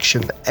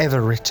fiction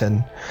ever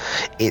written.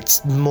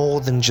 It's more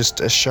than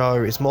just a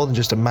show. It's more than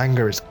just a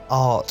manga. It's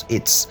art.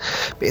 It's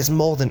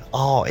more than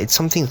art. It's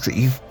something that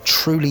you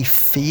truly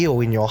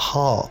feel in your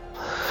heart.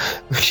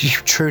 You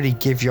truly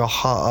give your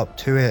heart up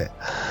to it.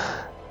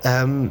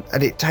 And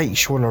it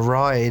takes you on a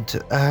ride.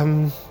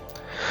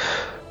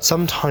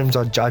 Sometimes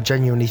I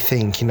genuinely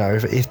think,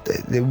 if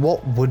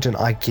what wouldn't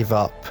I give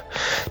up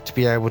to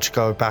be able to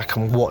go back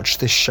and watch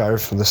this show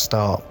from the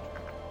start?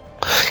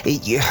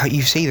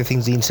 You see the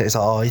things the internet is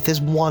like, if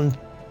there's one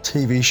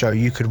TV show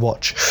you could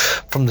watch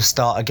from the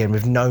start again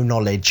with no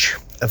knowledge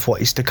of what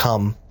is to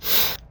come,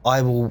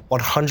 I will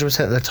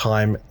 100% of the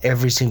time,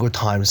 every single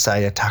time,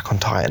 say Attack on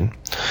Titan.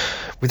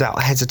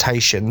 Without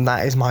hesitation,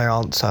 that is my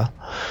answer.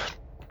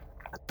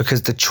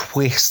 Because the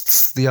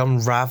twists, the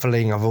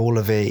unraveling of all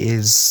of it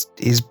is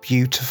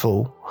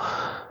beautiful.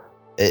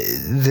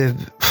 The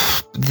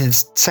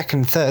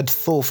second, third,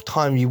 fourth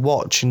time you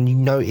watch and you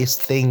notice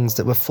things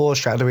that were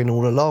foreshadowing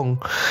all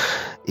along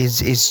is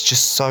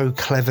just so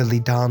cleverly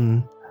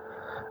done.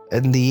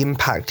 And the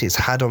impact it's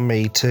had on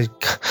me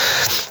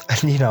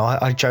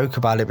I joke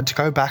about it, but to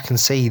go back and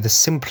see the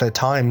simpler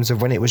times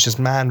of when it was just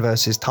man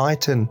versus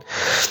Titan.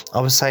 I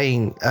was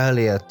saying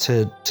earlier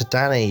to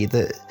Danny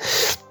that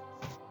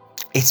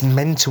it's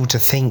mental to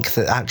think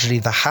that actually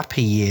the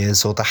happy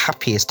years or the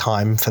happiest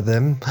time for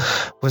them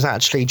was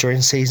actually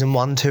during season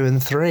 1, 2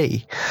 and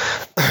 3.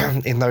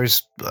 In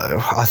those,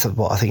 I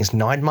think it's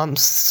 9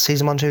 months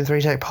season 1, 2 and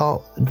 3 take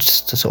part,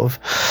 just to sort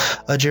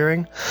of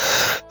during.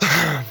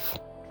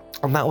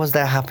 And that was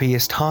their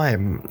happiest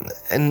time.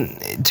 And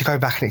to go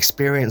back and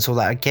experience all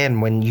that again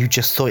when you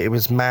just thought it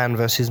was man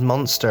versus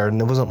monster and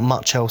there wasn't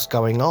much else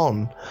going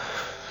on,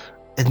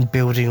 and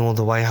building all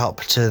the way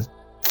up to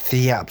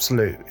the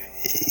absolute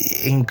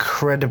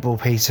incredible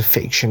piece of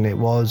fiction it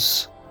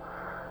was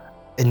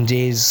and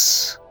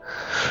is.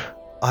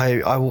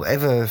 I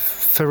will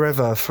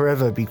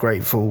forever be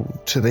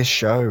grateful to this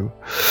show.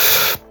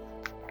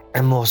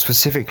 And more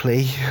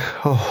specifically,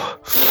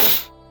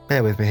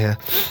 bear with me here,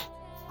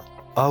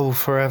 I will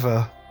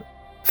forever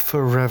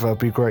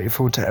be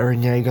grateful to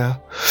Eren Yeager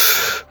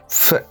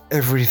for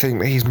everything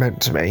that he's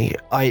meant to me.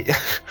 I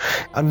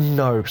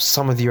know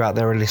some of you out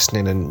there are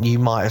listening and you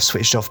might have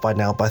switched off by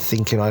now by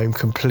thinking I am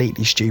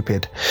completely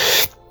stupid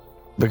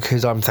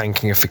because I'm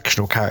thanking a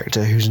fictional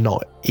character who's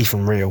not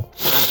even real.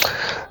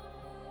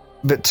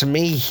 But to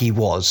me, he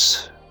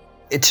was.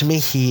 To me,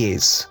 he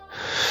is.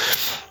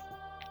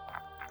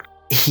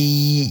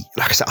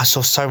 Like I said, I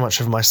saw so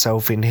much of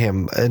myself in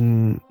him,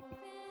 and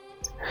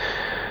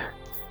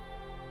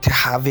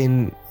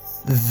having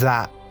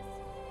that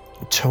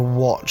to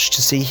watch,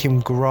 to see him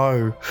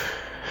grow,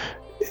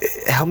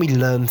 help me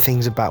learn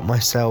things about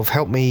myself,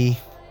 help me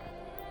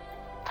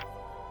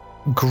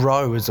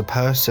grow as a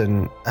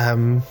person,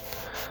 and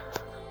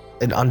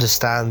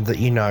understand that,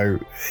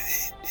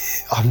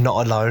 I'm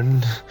not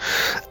alone.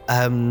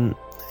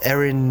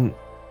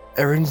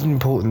 Eren's an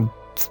important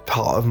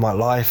part of my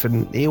life,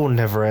 and he will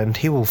never end.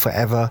 He will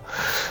forever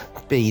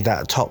be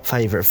that top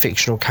favourite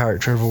fictional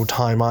character of all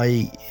time.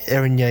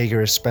 Eren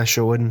Yeager is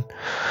special, and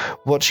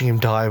watching him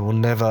die will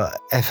never,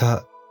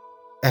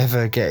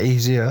 ever get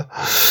easier.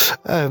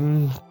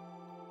 But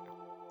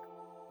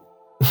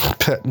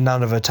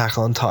none of Attack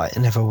on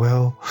Titan ever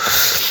will.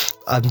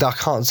 And I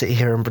can't sit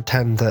here and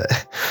pretend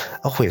that,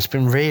 it's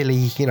been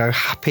really,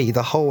 happy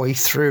the whole way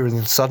through, and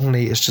then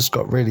suddenly it's just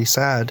got really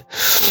sad.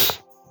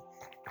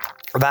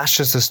 That's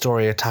just the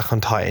story Attack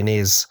on Titan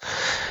is.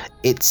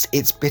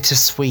 It's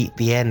bittersweet,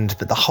 the end,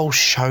 but the whole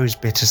show's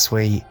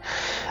bittersweet.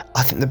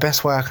 I think the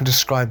best way I can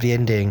describe the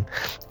ending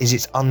is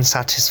it's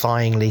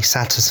unsatisfyingly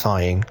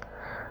satisfying.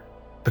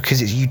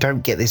 because you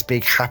don't get this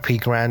big happy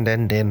grand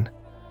ending,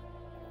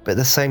 but at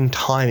the same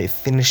time it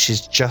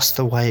finishes just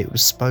the way it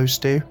was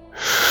supposed to.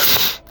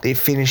 It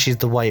finishes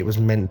the way it was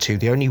meant to,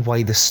 the only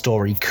way the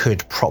story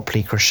could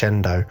properly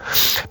crescendo,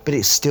 but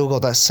it's still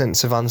got that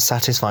sense of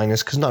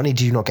unsatisfyingness, because not only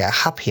do you not get a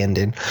happy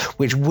ending,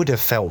 which would have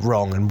felt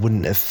wrong and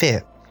wouldn't have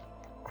fit,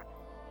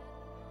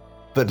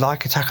 but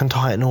like Attack on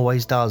Titan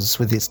always does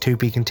with its to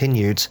be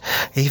continued,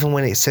 even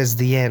when it says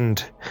the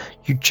end,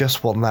 you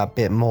just want that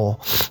bit more.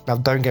 Now,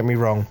 don't get me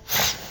wrong,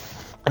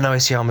 I know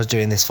Isayama's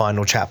doing this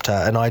final chapter,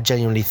 and I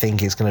genuinely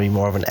think it's going to be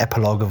more of an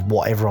epilogue of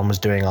what everyone was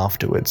doing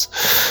afterwards.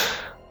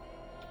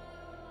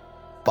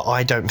 But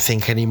I don't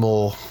think any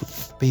more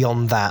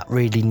beyond that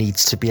really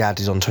needs to be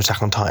added onto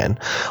Attack on Titan.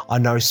 I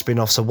know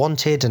spin-offs are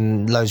wanted,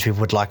 and loads of people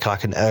would like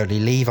an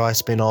early Levi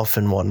spin-off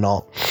and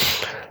whatnot.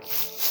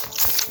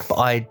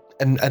 But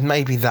and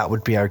maybe that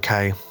would be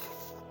okay.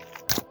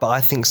 But I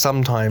think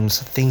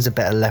sometimes things are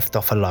better left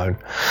off alone.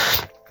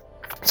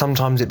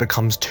 Sometimes it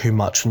becomes too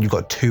much when you've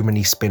got too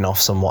many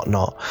spin-offs and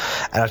whatnot.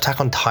 And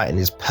Attack on Titan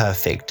is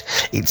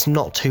perfect. It's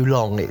not too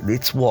long.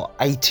 It's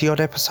 80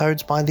 odd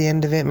episodes by the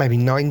end of it, maybe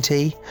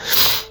 90.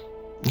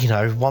 You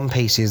know, One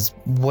Piece is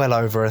well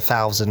over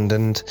 1,000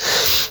 and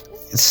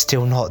it's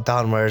still not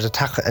done. Whereas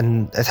Attack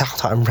on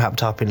Titan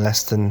wrapped up in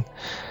less than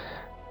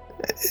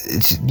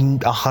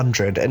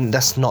 100. And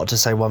that's not to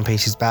say One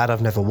Piece is bad.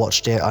 I've never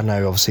watched it. I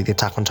know obviously the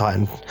Attack on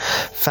Titan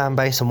fan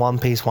base and One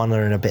Piece one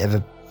are in a bit of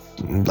a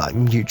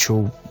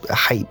mutual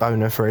hate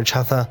boner for each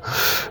other,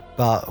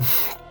 but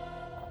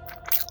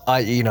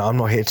I'm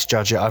not here to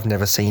judge it. I've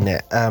never seen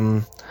it,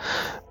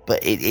 but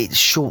it's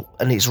short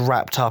and it's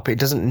wrapped up. It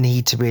doesn't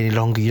need to be any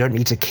longer. You don't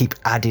need to keep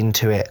adding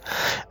to it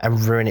and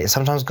ruin it.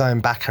 Sometimes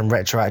going back and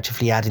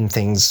retroactively adding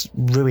things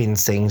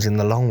ruins things in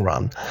the long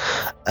run,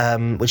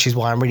 which is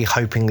why I'm really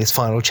hoping this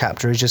final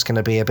chapter is just going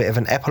to be a bit of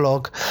an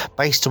epilogue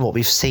based on what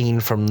we've seen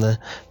from the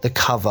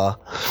cover.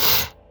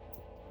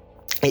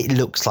 It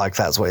looks like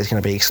that's what it's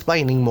going to be,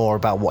 explaining more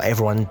about what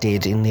everyone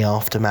did in the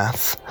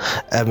aftermath,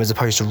 as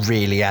opposed to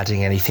really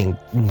adding anything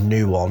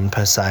new on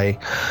per se.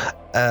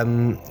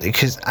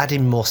 Because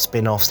adding more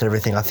spin-offs and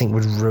everything, I think,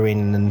 would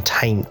ruin and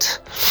taint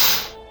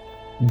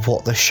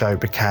what the show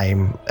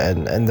became,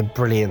 and the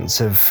brilliance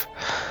of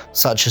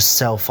such a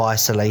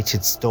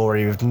self-isolated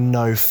story with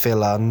no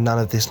filler, none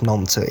of this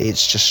nonsense.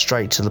 It's just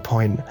straight to the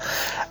point.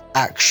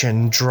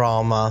 Action,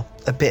 drama,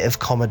 a bit of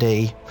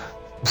comedy.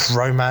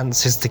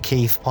 Romance is the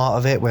key part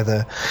of it,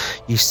 whether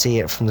you see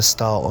it from the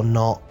start or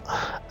not.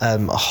 A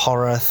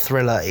horror,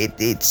 thriller,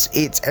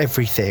 it's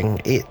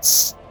everything.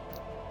 It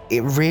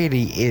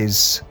really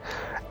is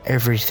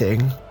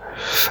everything,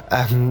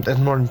 and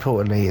more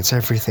importantly, it's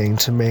everything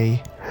to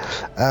me.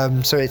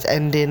 So it's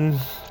ending.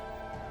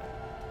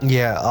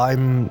 Yeah,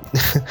 I'm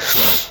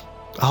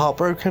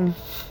heartbroken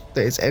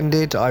that it's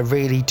ended. I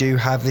really do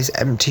have this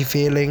empty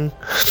feeling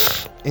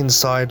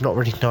inside, not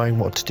really knowing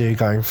what to do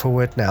going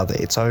forward now that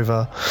it's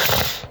over.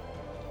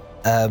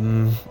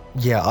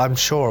 Yeah, I'm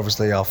sure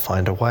obviously I'll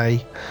find a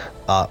way,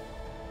 but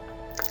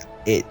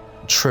it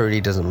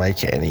truly doesn't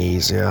make it any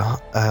easier.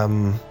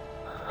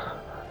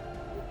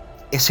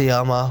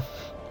 Isayama,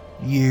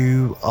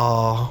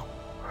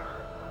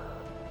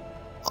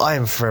 I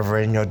am forever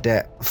in your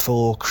debt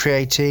for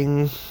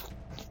creating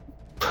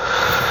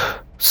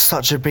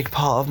such a big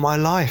part of my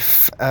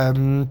life,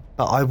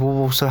 but I will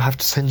also have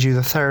to send you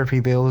the therapy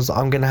bills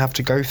I'm going to have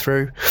to go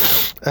through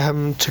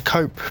to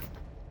cope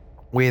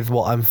with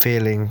what I'm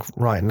feeling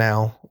right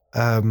now,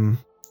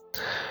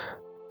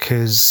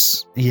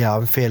 because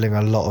I'm feeling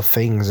a lot of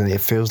things and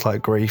it feels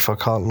like grief, I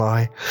can't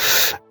lie.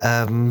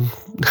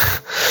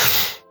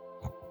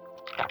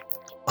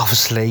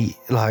 Obviously,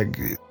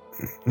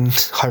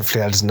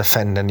 hopefully that doesn't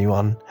offend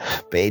anyone,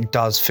 but it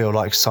does feel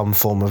like some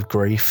form of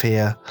grief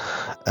here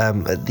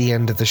at the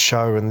end of the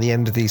show and the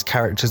end of these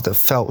characters that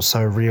felt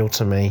so real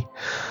to me,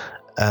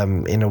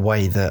 in a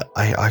way that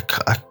I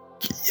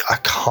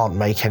can't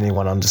make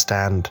anyone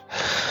understand.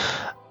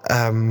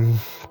 So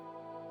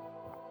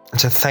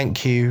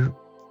thank you,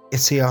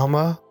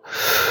 Isayama.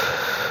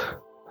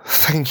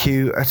 Thank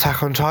you,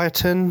 Attack on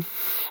Titan.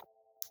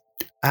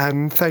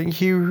 And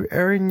thank you,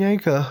 Eren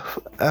Yeager.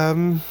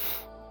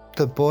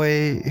 The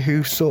boy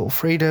who sought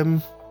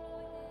freedom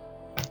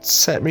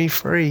set me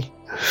free.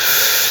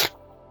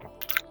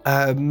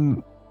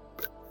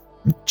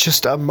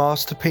 Just a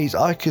masterpiece.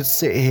 I could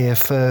sit here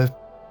for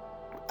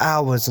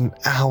hours and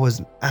hours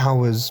and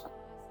hours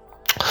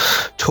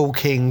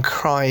talking,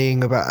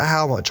 crying about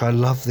how much I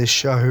love this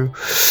show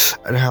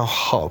and how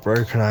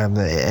heartbroken I am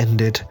that it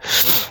ended.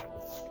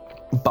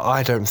 But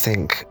I don't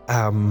think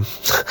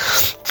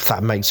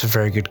that makes for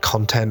very good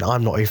content.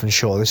 I'm not even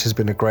sure this has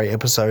been a great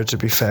episode, to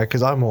be fair,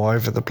 because I'm all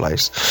over the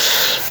place.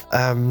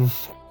 And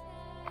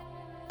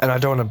I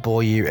don't want to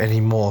bore you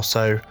anymore,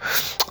 so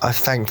I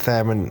thank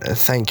them and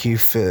thank you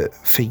for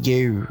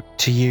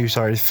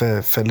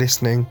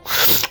listening.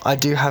 I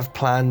do have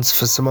plans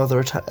for some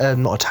other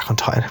not Attack on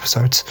Titan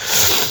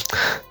episodes.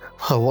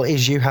 Oh, what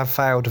is You Have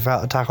Failed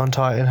without Attack on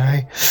Titan,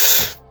 hey?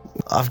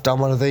 I've done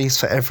one of these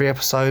for every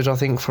episode, I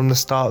think, from the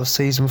start of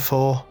season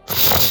 4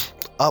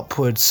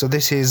 upwards. So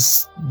this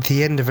is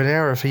the end of an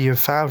era for You Have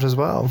Failed as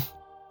well.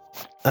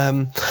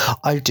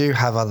 I do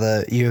have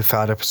other You Have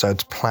Failed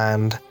episodes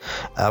planned.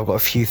 I've got a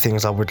few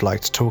things I would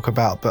like to talk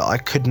about, but I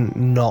couldn't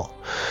not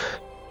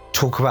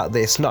talk about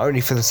this, not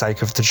only for the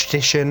sake of the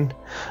tradition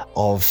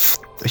of,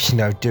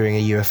 doing a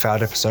You Have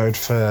Failed episode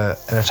for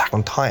an Attack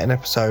on Titan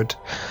episode,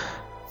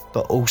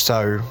 but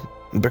also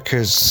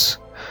because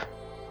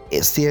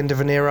it's the end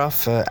of an era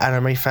for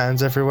anime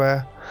fans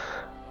everywhere.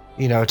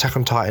 Attack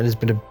on Titan has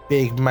been a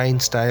big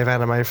mainstay of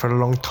anime for a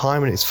long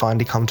time, and it's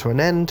finally come to an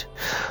end.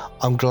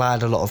 I'm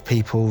glad a lot of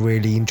people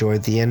really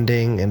enjoyed the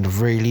ending and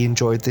really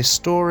enjoyed this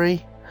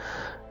story.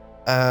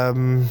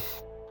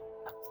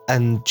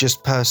 And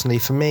just personally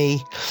for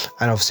me,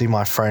 and obviously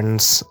my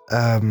friends,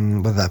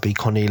 whether that be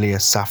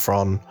Cornelius,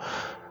 Saffron,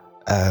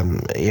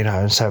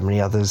 and so many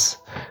others,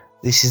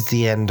 this is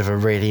the end of a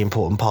really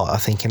important part, I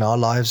think, in our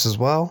lives as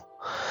well.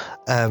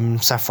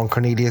 Saffron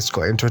Cornelius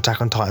got into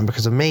Attack on Titan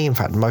because of me. In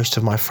fact, most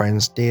of my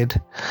friends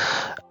did.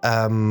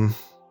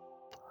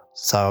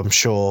 So I'm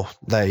sure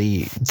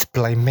they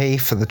blame me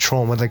for the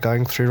trauma they're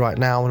going through right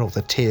now and all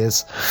the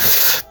tears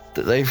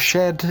that they've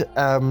shed.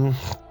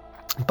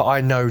 But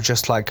I know,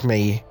 just like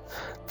me,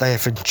 they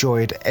have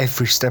enjoyed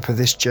every step of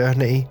this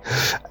journey.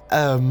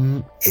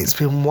 It's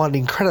been one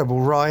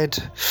incredible ride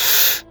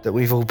that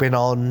we've all been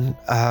on.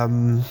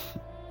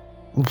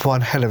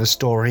 One hell of a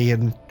story,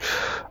 and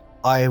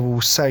I will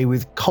say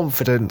with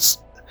confidence,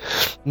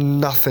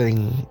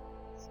 nothing,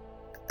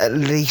 at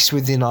least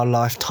within our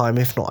lifetime,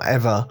 if not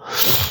ever,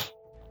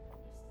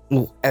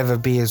 will ever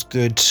be as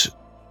good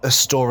a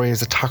story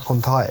as Attack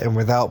on Titan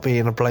without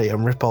being a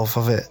blatant rip-off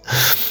of it.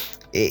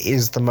 It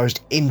is the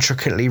most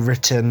intricately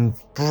written,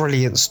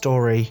 brilliant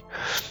story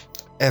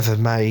ever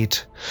made,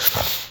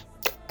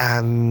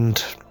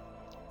 and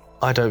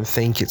I don't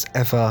think it's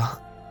ever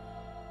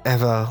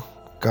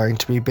going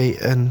to be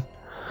beaten.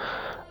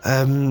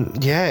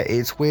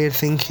 It's weird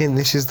thinking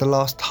this is the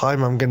last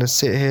time I'm going to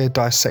sit here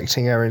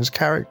dissecting Eren's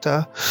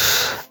character,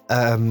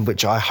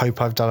 which I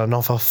hope I've done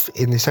enough of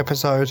in this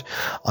episode.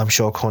 I'm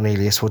sure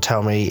Cornelius will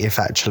tell me if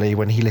actually,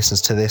 when he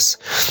listens to this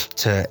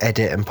to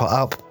edit and put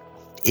up,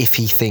 if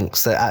he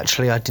thinks that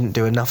actually I didn't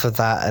do enough of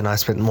that and I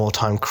spent more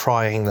time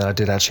crying than I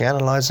did actually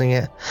analysing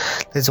it.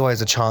 There's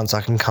always a chance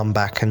I can come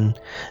back and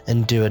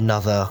do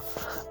another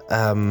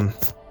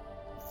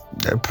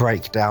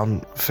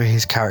breakdown for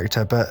his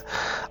character, but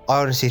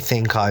I honestly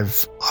think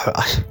I've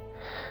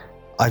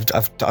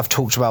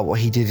talked about what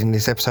he did in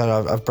this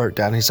episode. I've broke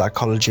down his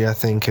psychology. I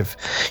think of,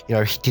 he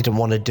didn't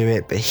want to do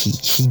it, but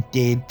he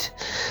did,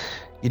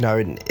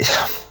 and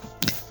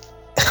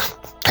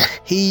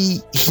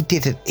he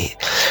did it.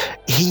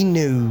 He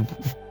knew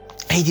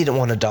he didn't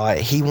want to die.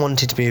 He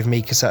wanted to be with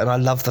Mikasa, and I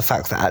love the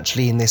fact that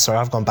actually in this, sorry,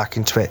 I've gone back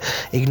into it.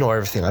 Ignore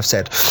everything I've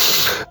said,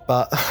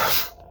 but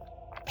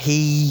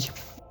he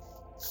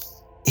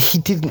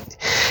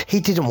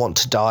didn't want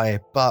to die,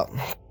 but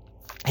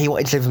he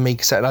wanted to live with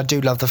Mikasa, and I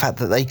do love the fact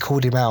that they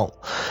called him out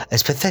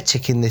as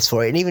pathetic in this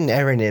for it, and even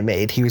Eren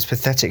admitted he was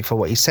pathetic for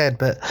what he said,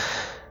 but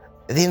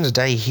at the end of the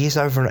day, he is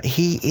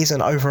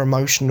an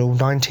over-emotional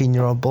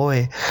 19-year-old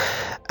boy,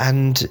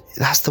 and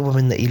that's the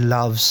woman that he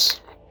loves.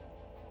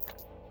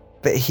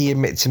 But he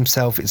admits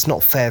himself it's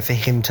not fair for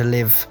him to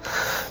live,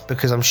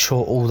 because I'm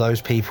sure all those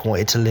people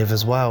wanted to live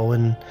as well,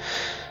 and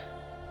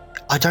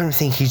I don't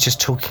think he's just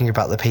talking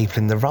about the people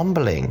in the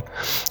rumbling.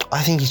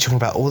 I think he's talking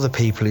about all the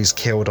people he's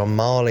killed on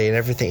Marley and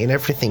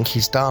everything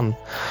he's done.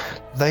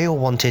 They all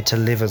wanted to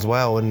live as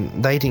well,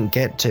 and they didn't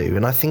get to.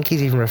 And I think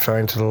he's even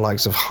referring to the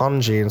likes of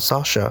Hanji and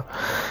Sasha.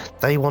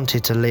 They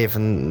wanted to live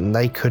and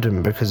they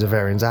couldn't because of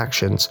Eren's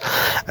actions.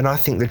 And I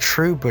think the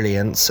true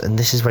brilliance, and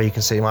this is where you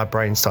can see my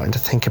brain starting to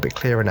think a bit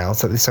clearer now,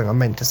 so this is something I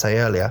meant to say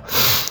earlier,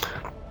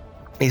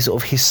 is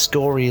sort of his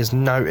story's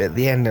note at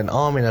the end, and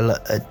Armin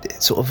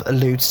sort of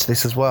alludes to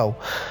this as well.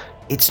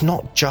 It's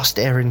not just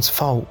Eren's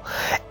fault.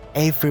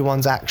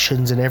 Everyone's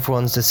actions and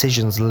everyone's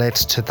decisions led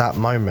to that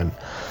moment.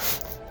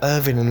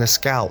 Irvin and the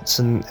scouts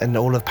and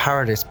all of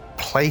Paradis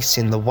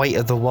placing the weight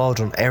of the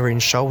world on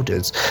Eren's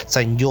shoulders,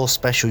 saying, you're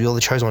special, you're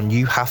the chosen one,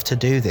 you have to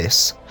do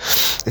this.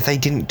 If they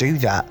didn't do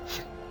that,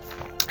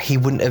 he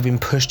wouldn't have been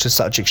pushed to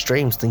such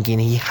extremes, thinking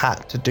he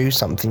had to do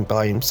something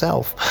by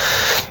himself.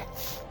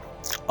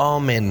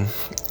 Armin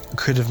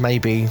could have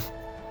maybe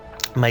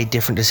made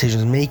different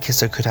decisions.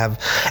 Mikasa could have.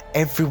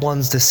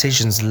 Everyone's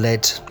decisions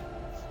led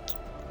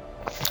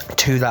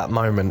to that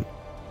moment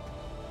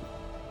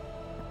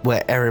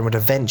where Eren would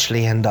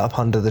eventually end up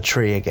under the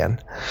tree again.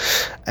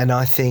 And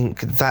I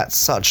think that's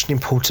such an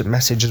important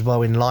message as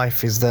well in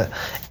life, is that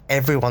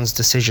everyone's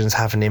decisions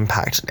have an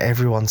impact and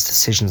everyone's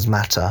decisions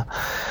matter.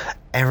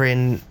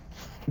 Eren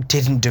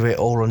didn't do it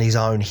all on his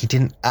own. He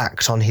didn't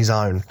act on his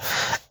own.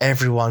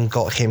 Everyone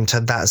got him to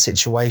that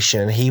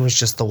situation. He was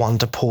just the one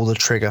to pull the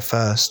trigger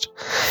first.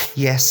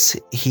 Yes,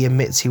 he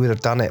admits he would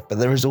have done it, but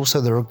there is also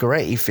the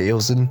regret he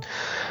feels, and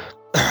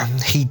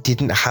he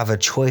didn't have a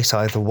choice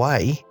either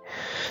way.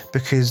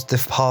 because the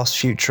past,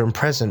 future and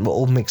present were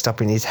all mixed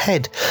up in his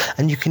head.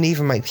 And you can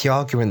even make the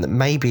argument that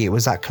maybe it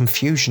was that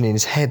confusion in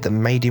his head that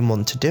made him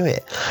want to do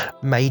it,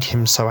 made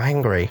him so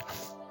angry.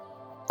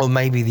 Or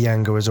maybe the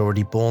anger was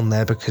already born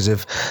there because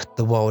of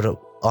the world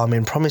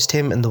Armin promised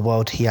him and the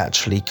world he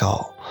actually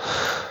got.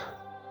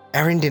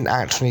 Eren didn't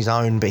act on his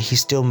own, but he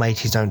still made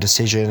his own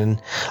decision,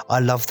 and I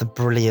love the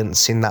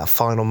brilliance in that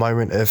final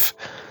moment of,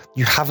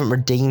 you haven't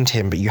redeemed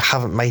him, but you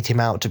haven't made him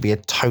out to be a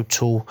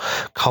total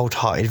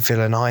cold-hearted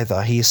villain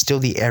either. He is still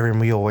the Eren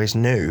we always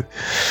knew.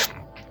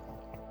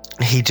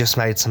 He just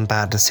made some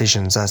bad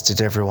decisions, as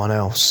did everyone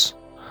else.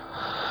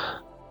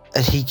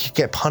 And he could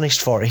get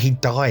punished for it. He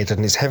died,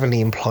 and it's heavily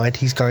implied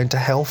he's going to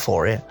hell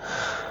for it.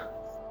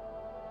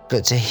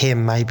 But to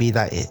him, maybe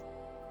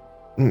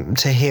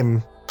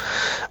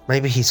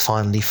maybe he's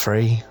finally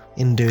free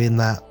in doing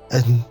that.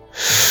 And,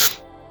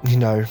 you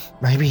know,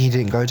 maybe he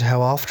didn't go to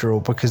hell after all,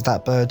 because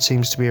that bird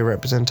seems to be a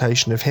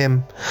representation of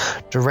him,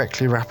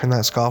 directly wrapping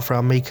that scarf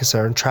around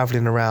Mikasa and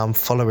travelling around,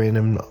 following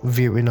and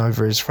viewing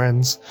over his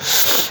friends.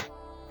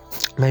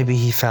 Maybe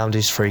he found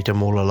his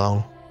freedom all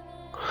along.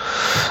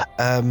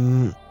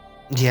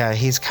 Yeah,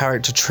 his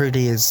character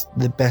truly is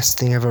the best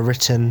thing ever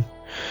written,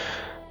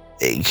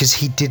 because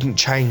he didn't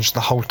change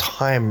the whole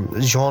time.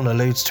 Jean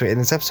alludes to it in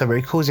this episode where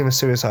he calls him a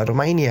suicidal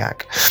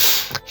maniac.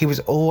 He was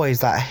always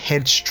that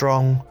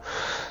headstrong,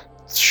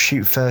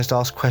 shoot first,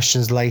 ask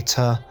questions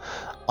later,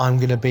 I'm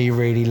going to be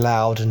really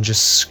loud and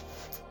just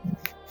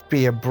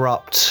be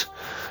abrupt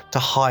to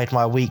hide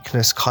my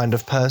weakness kind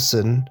of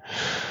person.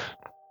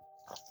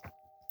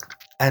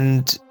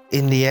 And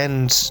in the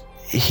end,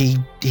 he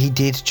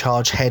did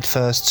charge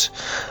headfirst,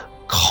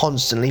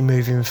 constantly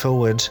moving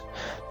forward,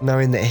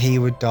 knowing that he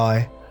would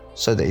die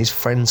so that his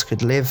friends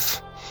could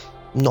live,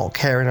 not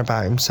caring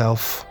about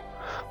himself,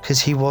 because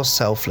he was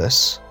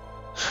selfless.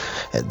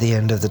 At the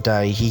end of the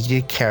day, he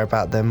did care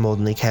about them more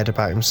than he cared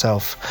about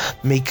himself.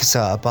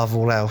 Mikasa above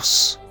all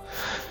else.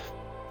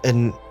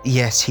 And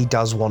yes, he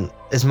does want,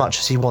 as much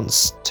as he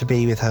wants to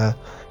be with her,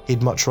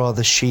 he'd much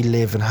rather she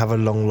live and have a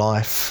long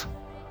life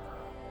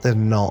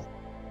than not,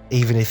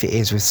 even if it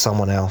is with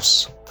someone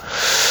else.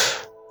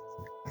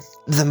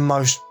 The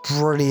most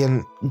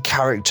brilliant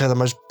character, the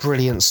most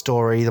brilliant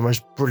story, the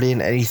most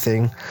brilliant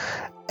anything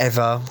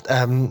ever.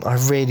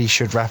 I really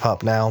should wrap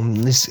up now,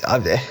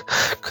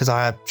 because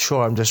I'm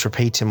sure I'm just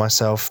repeating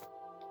myself.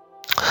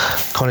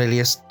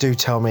 Cornelius, do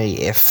tell me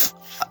if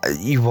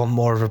you want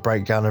more of a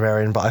breakdown of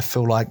Eren, but I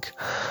feel like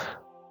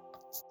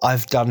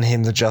I've done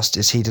him the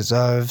justice he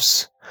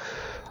deserves.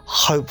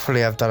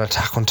 Hopefully I've done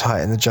Attack on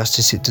Titan the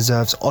justice it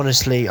deserves.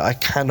 Honestly, I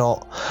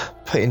cannot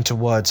put into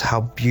words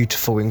how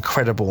beautiful,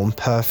 incredible and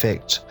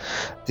perfect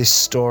this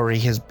story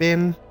has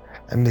been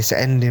and this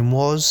ending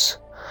was.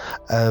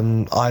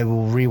 I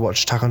will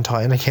rewatch Attack on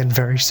Titan again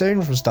very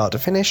soon from start to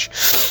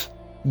finish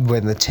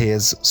when the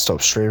tears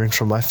stop streaming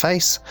from my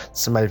face,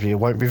 so maybe it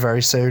won't be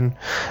very soon.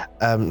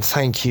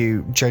 Thank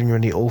you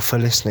genuinely all for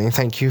listening.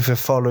 Thank you for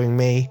following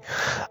me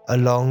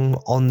along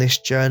on this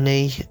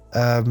journey.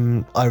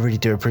 I really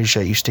do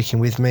appreciate you sticking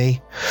with me.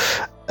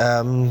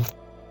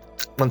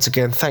 Once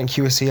again, thank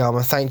you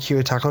Asiyama, thank you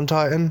Attack on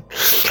Titan,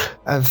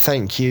 and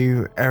thank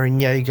you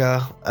Eren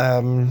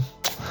Yeager.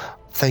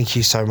 Thank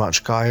you so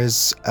much,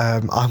 guys.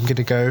 I'm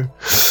gonna go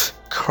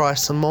cry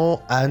some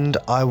more, and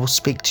I will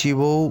speak to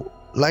you all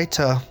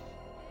later.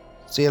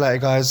 See you later,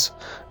 guys.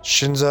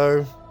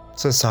 Shinzo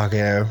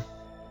Sasageo.